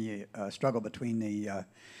the struggle between the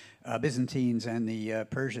Byzantines and the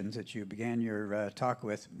Persians that you began your talk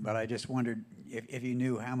with, but I just wondered if you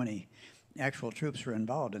knew how many actual troops were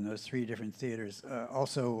involved in those three different theaters.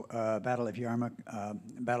 Also, Battle of Yarmuk,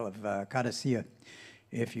 Battle of Qadisiyah,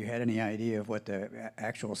 if you had any idea of what the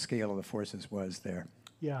actual scale of the forces was there.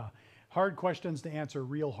 Yeah, hard questions to answer,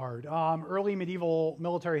 real hard. Early medieval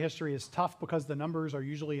military history is tough because the numbers are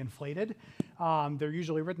usually inflated. They're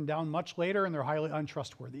usually written down much later and they're highly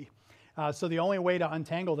untrustworthy. So the only way to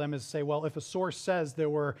untangle them is to say, well, if a source says there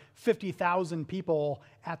were 50,000 people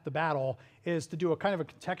at the battle, is to do a kind of a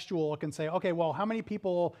contextual look and say, okay, well, how many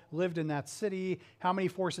people lived in that city? How many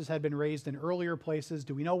forces had been raised in earlier places?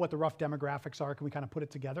 Do we know what the rough demographics are? Can we kind of put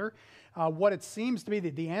it together? What it seems to be,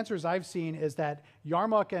 the answers I've seen is that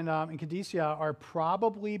Yarmuk and Qadisiyah are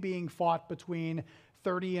probably being fought between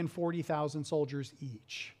 30 and 40,000 soldiers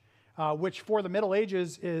each, which for the Middle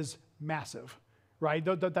Ages is massive. Right?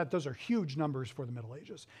 Those are huge numbers for the Middle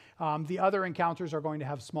Ages. The other encounters are going to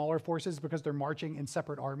have smaller forces because they're marching in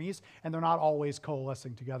separate armies and they're not always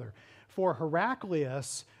coalescing together. For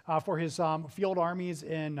Heraclius, for his field armies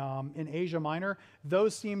in Asia Minor,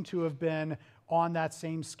 those seem to have been on that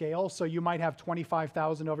same scale. So you might have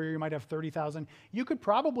 25,000 over here, you might have 30,000. You could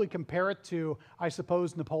probably compare it to, I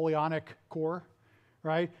suppose, Napoleonic Corps,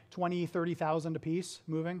 right? 20, 30,000 apiece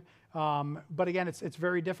moving. But again, it's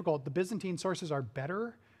very difficult. The Byzantine sources are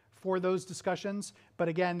better for those discussions, but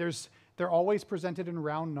again, they're always presented in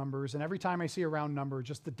round numbers, and every time I see a round number,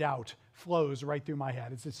 just the doubt flows right through my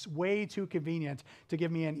head. It's way too convenient to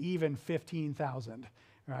give me an even 15,000,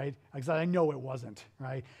 right? Because I know it wasn't,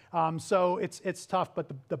 right? So it's tough, but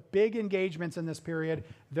the big engagements in this period,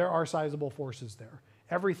 there are sizable forces there.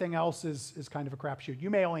 Everything else is kind of a crapshoot. You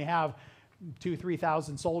may only have 2,000 to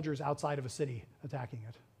 3,000 soldiers outside of a city attacking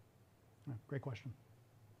it. Great question.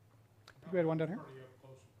 We had one down here. Pretty up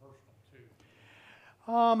close and personal,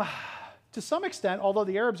 too. To some extent, although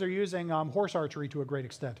the Arabs are using horse archery to a great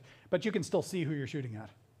extent, but you can still see who you're shooting at.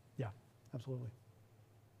 Yeah, absolutely.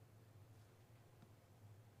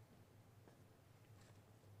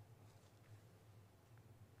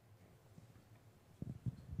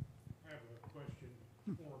 I have a question,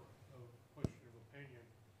 more of a question of opinion,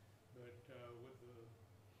 but with the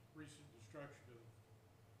recent destruction of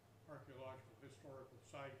archaeological historical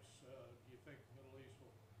sites, do you think the Middle East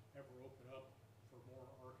will ever open up for more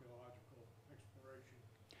archaeological exploration?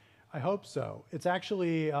 I hope so. It's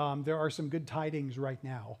actually, there are some good tidings right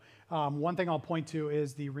now. One thing I'll point to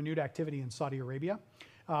is the renewed activity in Saudi Arabia,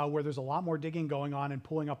 where there's a lot more digging going on and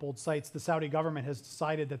pulling up old sites. The Saudi government has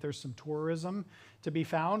decided that there's some tourism to be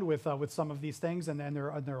found with some of these things, and then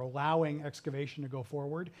they're allowing excavation to go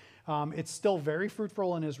forward. It's still very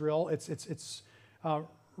fruitful in Israel. It's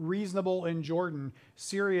reasonable in Jordan.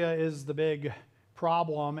 Syria is the big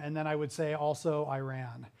problem, and then I would say also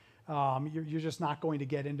Iran. You're just not going to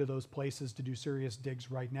get into those places to do serious digs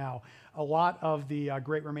right now. A lot of the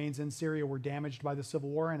great remains in Syria were damaged by the civil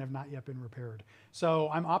war and have not yet been repaired. So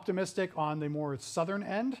I'm optimistic on the more southern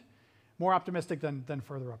end, more optimistic than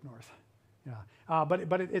further up north. Yeah,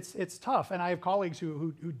 but it's tough, and I have colleagues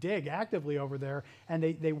who dig actively over there, and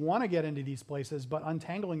they want to get into these places, but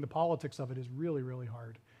untangling the politics of it is really, really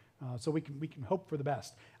hard. So we can hope for the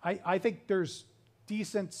best. I think there's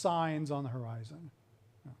decent signs on the horizon.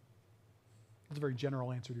 Yeah. That's a very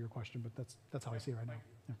general answer to your question, but that's how I see it right now.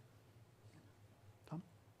 Yeah. Tom?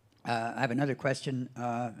 I have another question.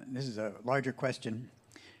 This is a larger question.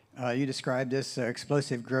 You described this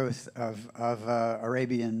explosive growth of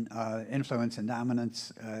Arabian influence and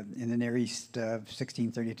dominance in the Near East,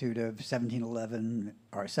 1632 to 1711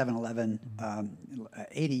 or 711,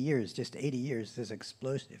 80 years, just 80 years, this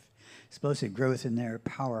explosive growth in their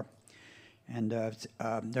power. And there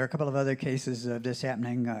are a couple of other cases of this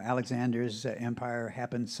happening. Alexander's empire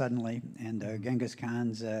happened suddenly, and Genghis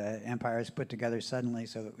Khan's empire is put together suddenly,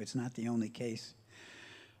 so it's not the only case.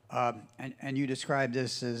 And you described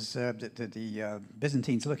this as the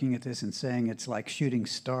Byzantines looking at this and saying it's like shooting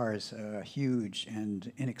stars, huge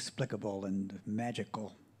and inexplicable and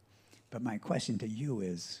magical. But my question to you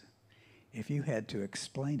is, if you had to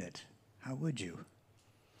explain it, how would you?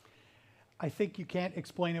 I think you can't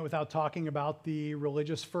explain it without talking about the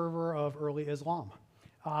religious fervor of early Islam.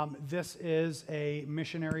 This is a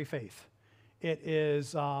missionary faith. It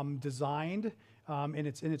is designed in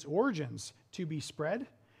its origins to be spread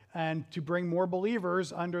and to bring more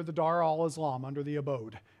believers under the Dar al-Islam, under the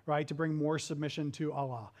Abode, right? To bring more submission to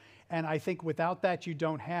Allah. And I think without that, you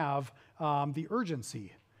don't have the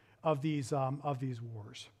urgency of these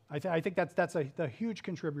wars. I think that's a huge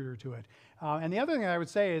contributor to it. And the other thing I would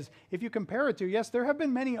say is, if you compare it to, yes, there have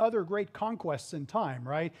been many other great conquests in time,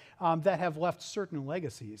 right, that have left certain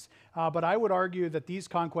legacies. But I would argue that these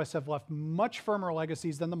conquests have left much firmer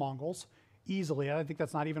legacies than the Mongols, easily. I think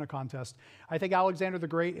that's not even a contest. I think Alexander the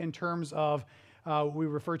Great, in terms of we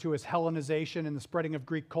refer to as Hellenization and the spreading of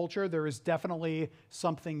Greek culture, there is definitely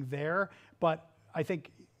something there. But I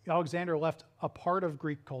think Alexander left a part of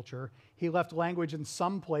Greek culture. He left language in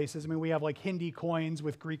some places. I mean, we have like Hindi coins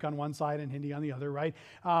with Greek on one side and Hindi on the other, right?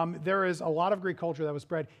 There is a lot of Greek culture that was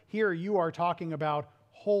spread. Here you are talking about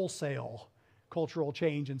wholesale cultural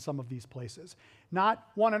change in some of these places.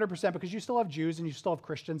 Not 100%, because you still have Jews and you still have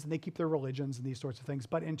Christians and they keep their religions and these sorts of things.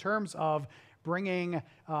 But in terms of bringing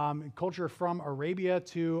culture from Arabia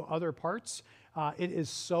to other parts, it is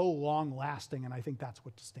so long lasting, and I think that's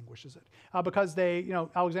what distinguishes it. Because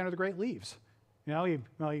Alexander the Great leaves. He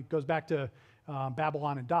goes back to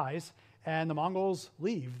Babylon and dies, and the Mongols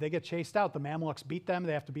leave. They get chased out. The Mamluks beat them.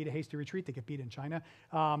 They have to beat a hasty retreat. They get beat in China.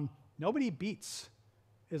 Nobody beats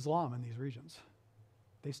Islam in these regions.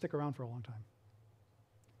 They stick around for a long time.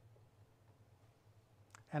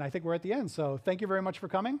 And I think we're at the end, so thank you very much for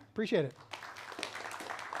coming. Appreciate it.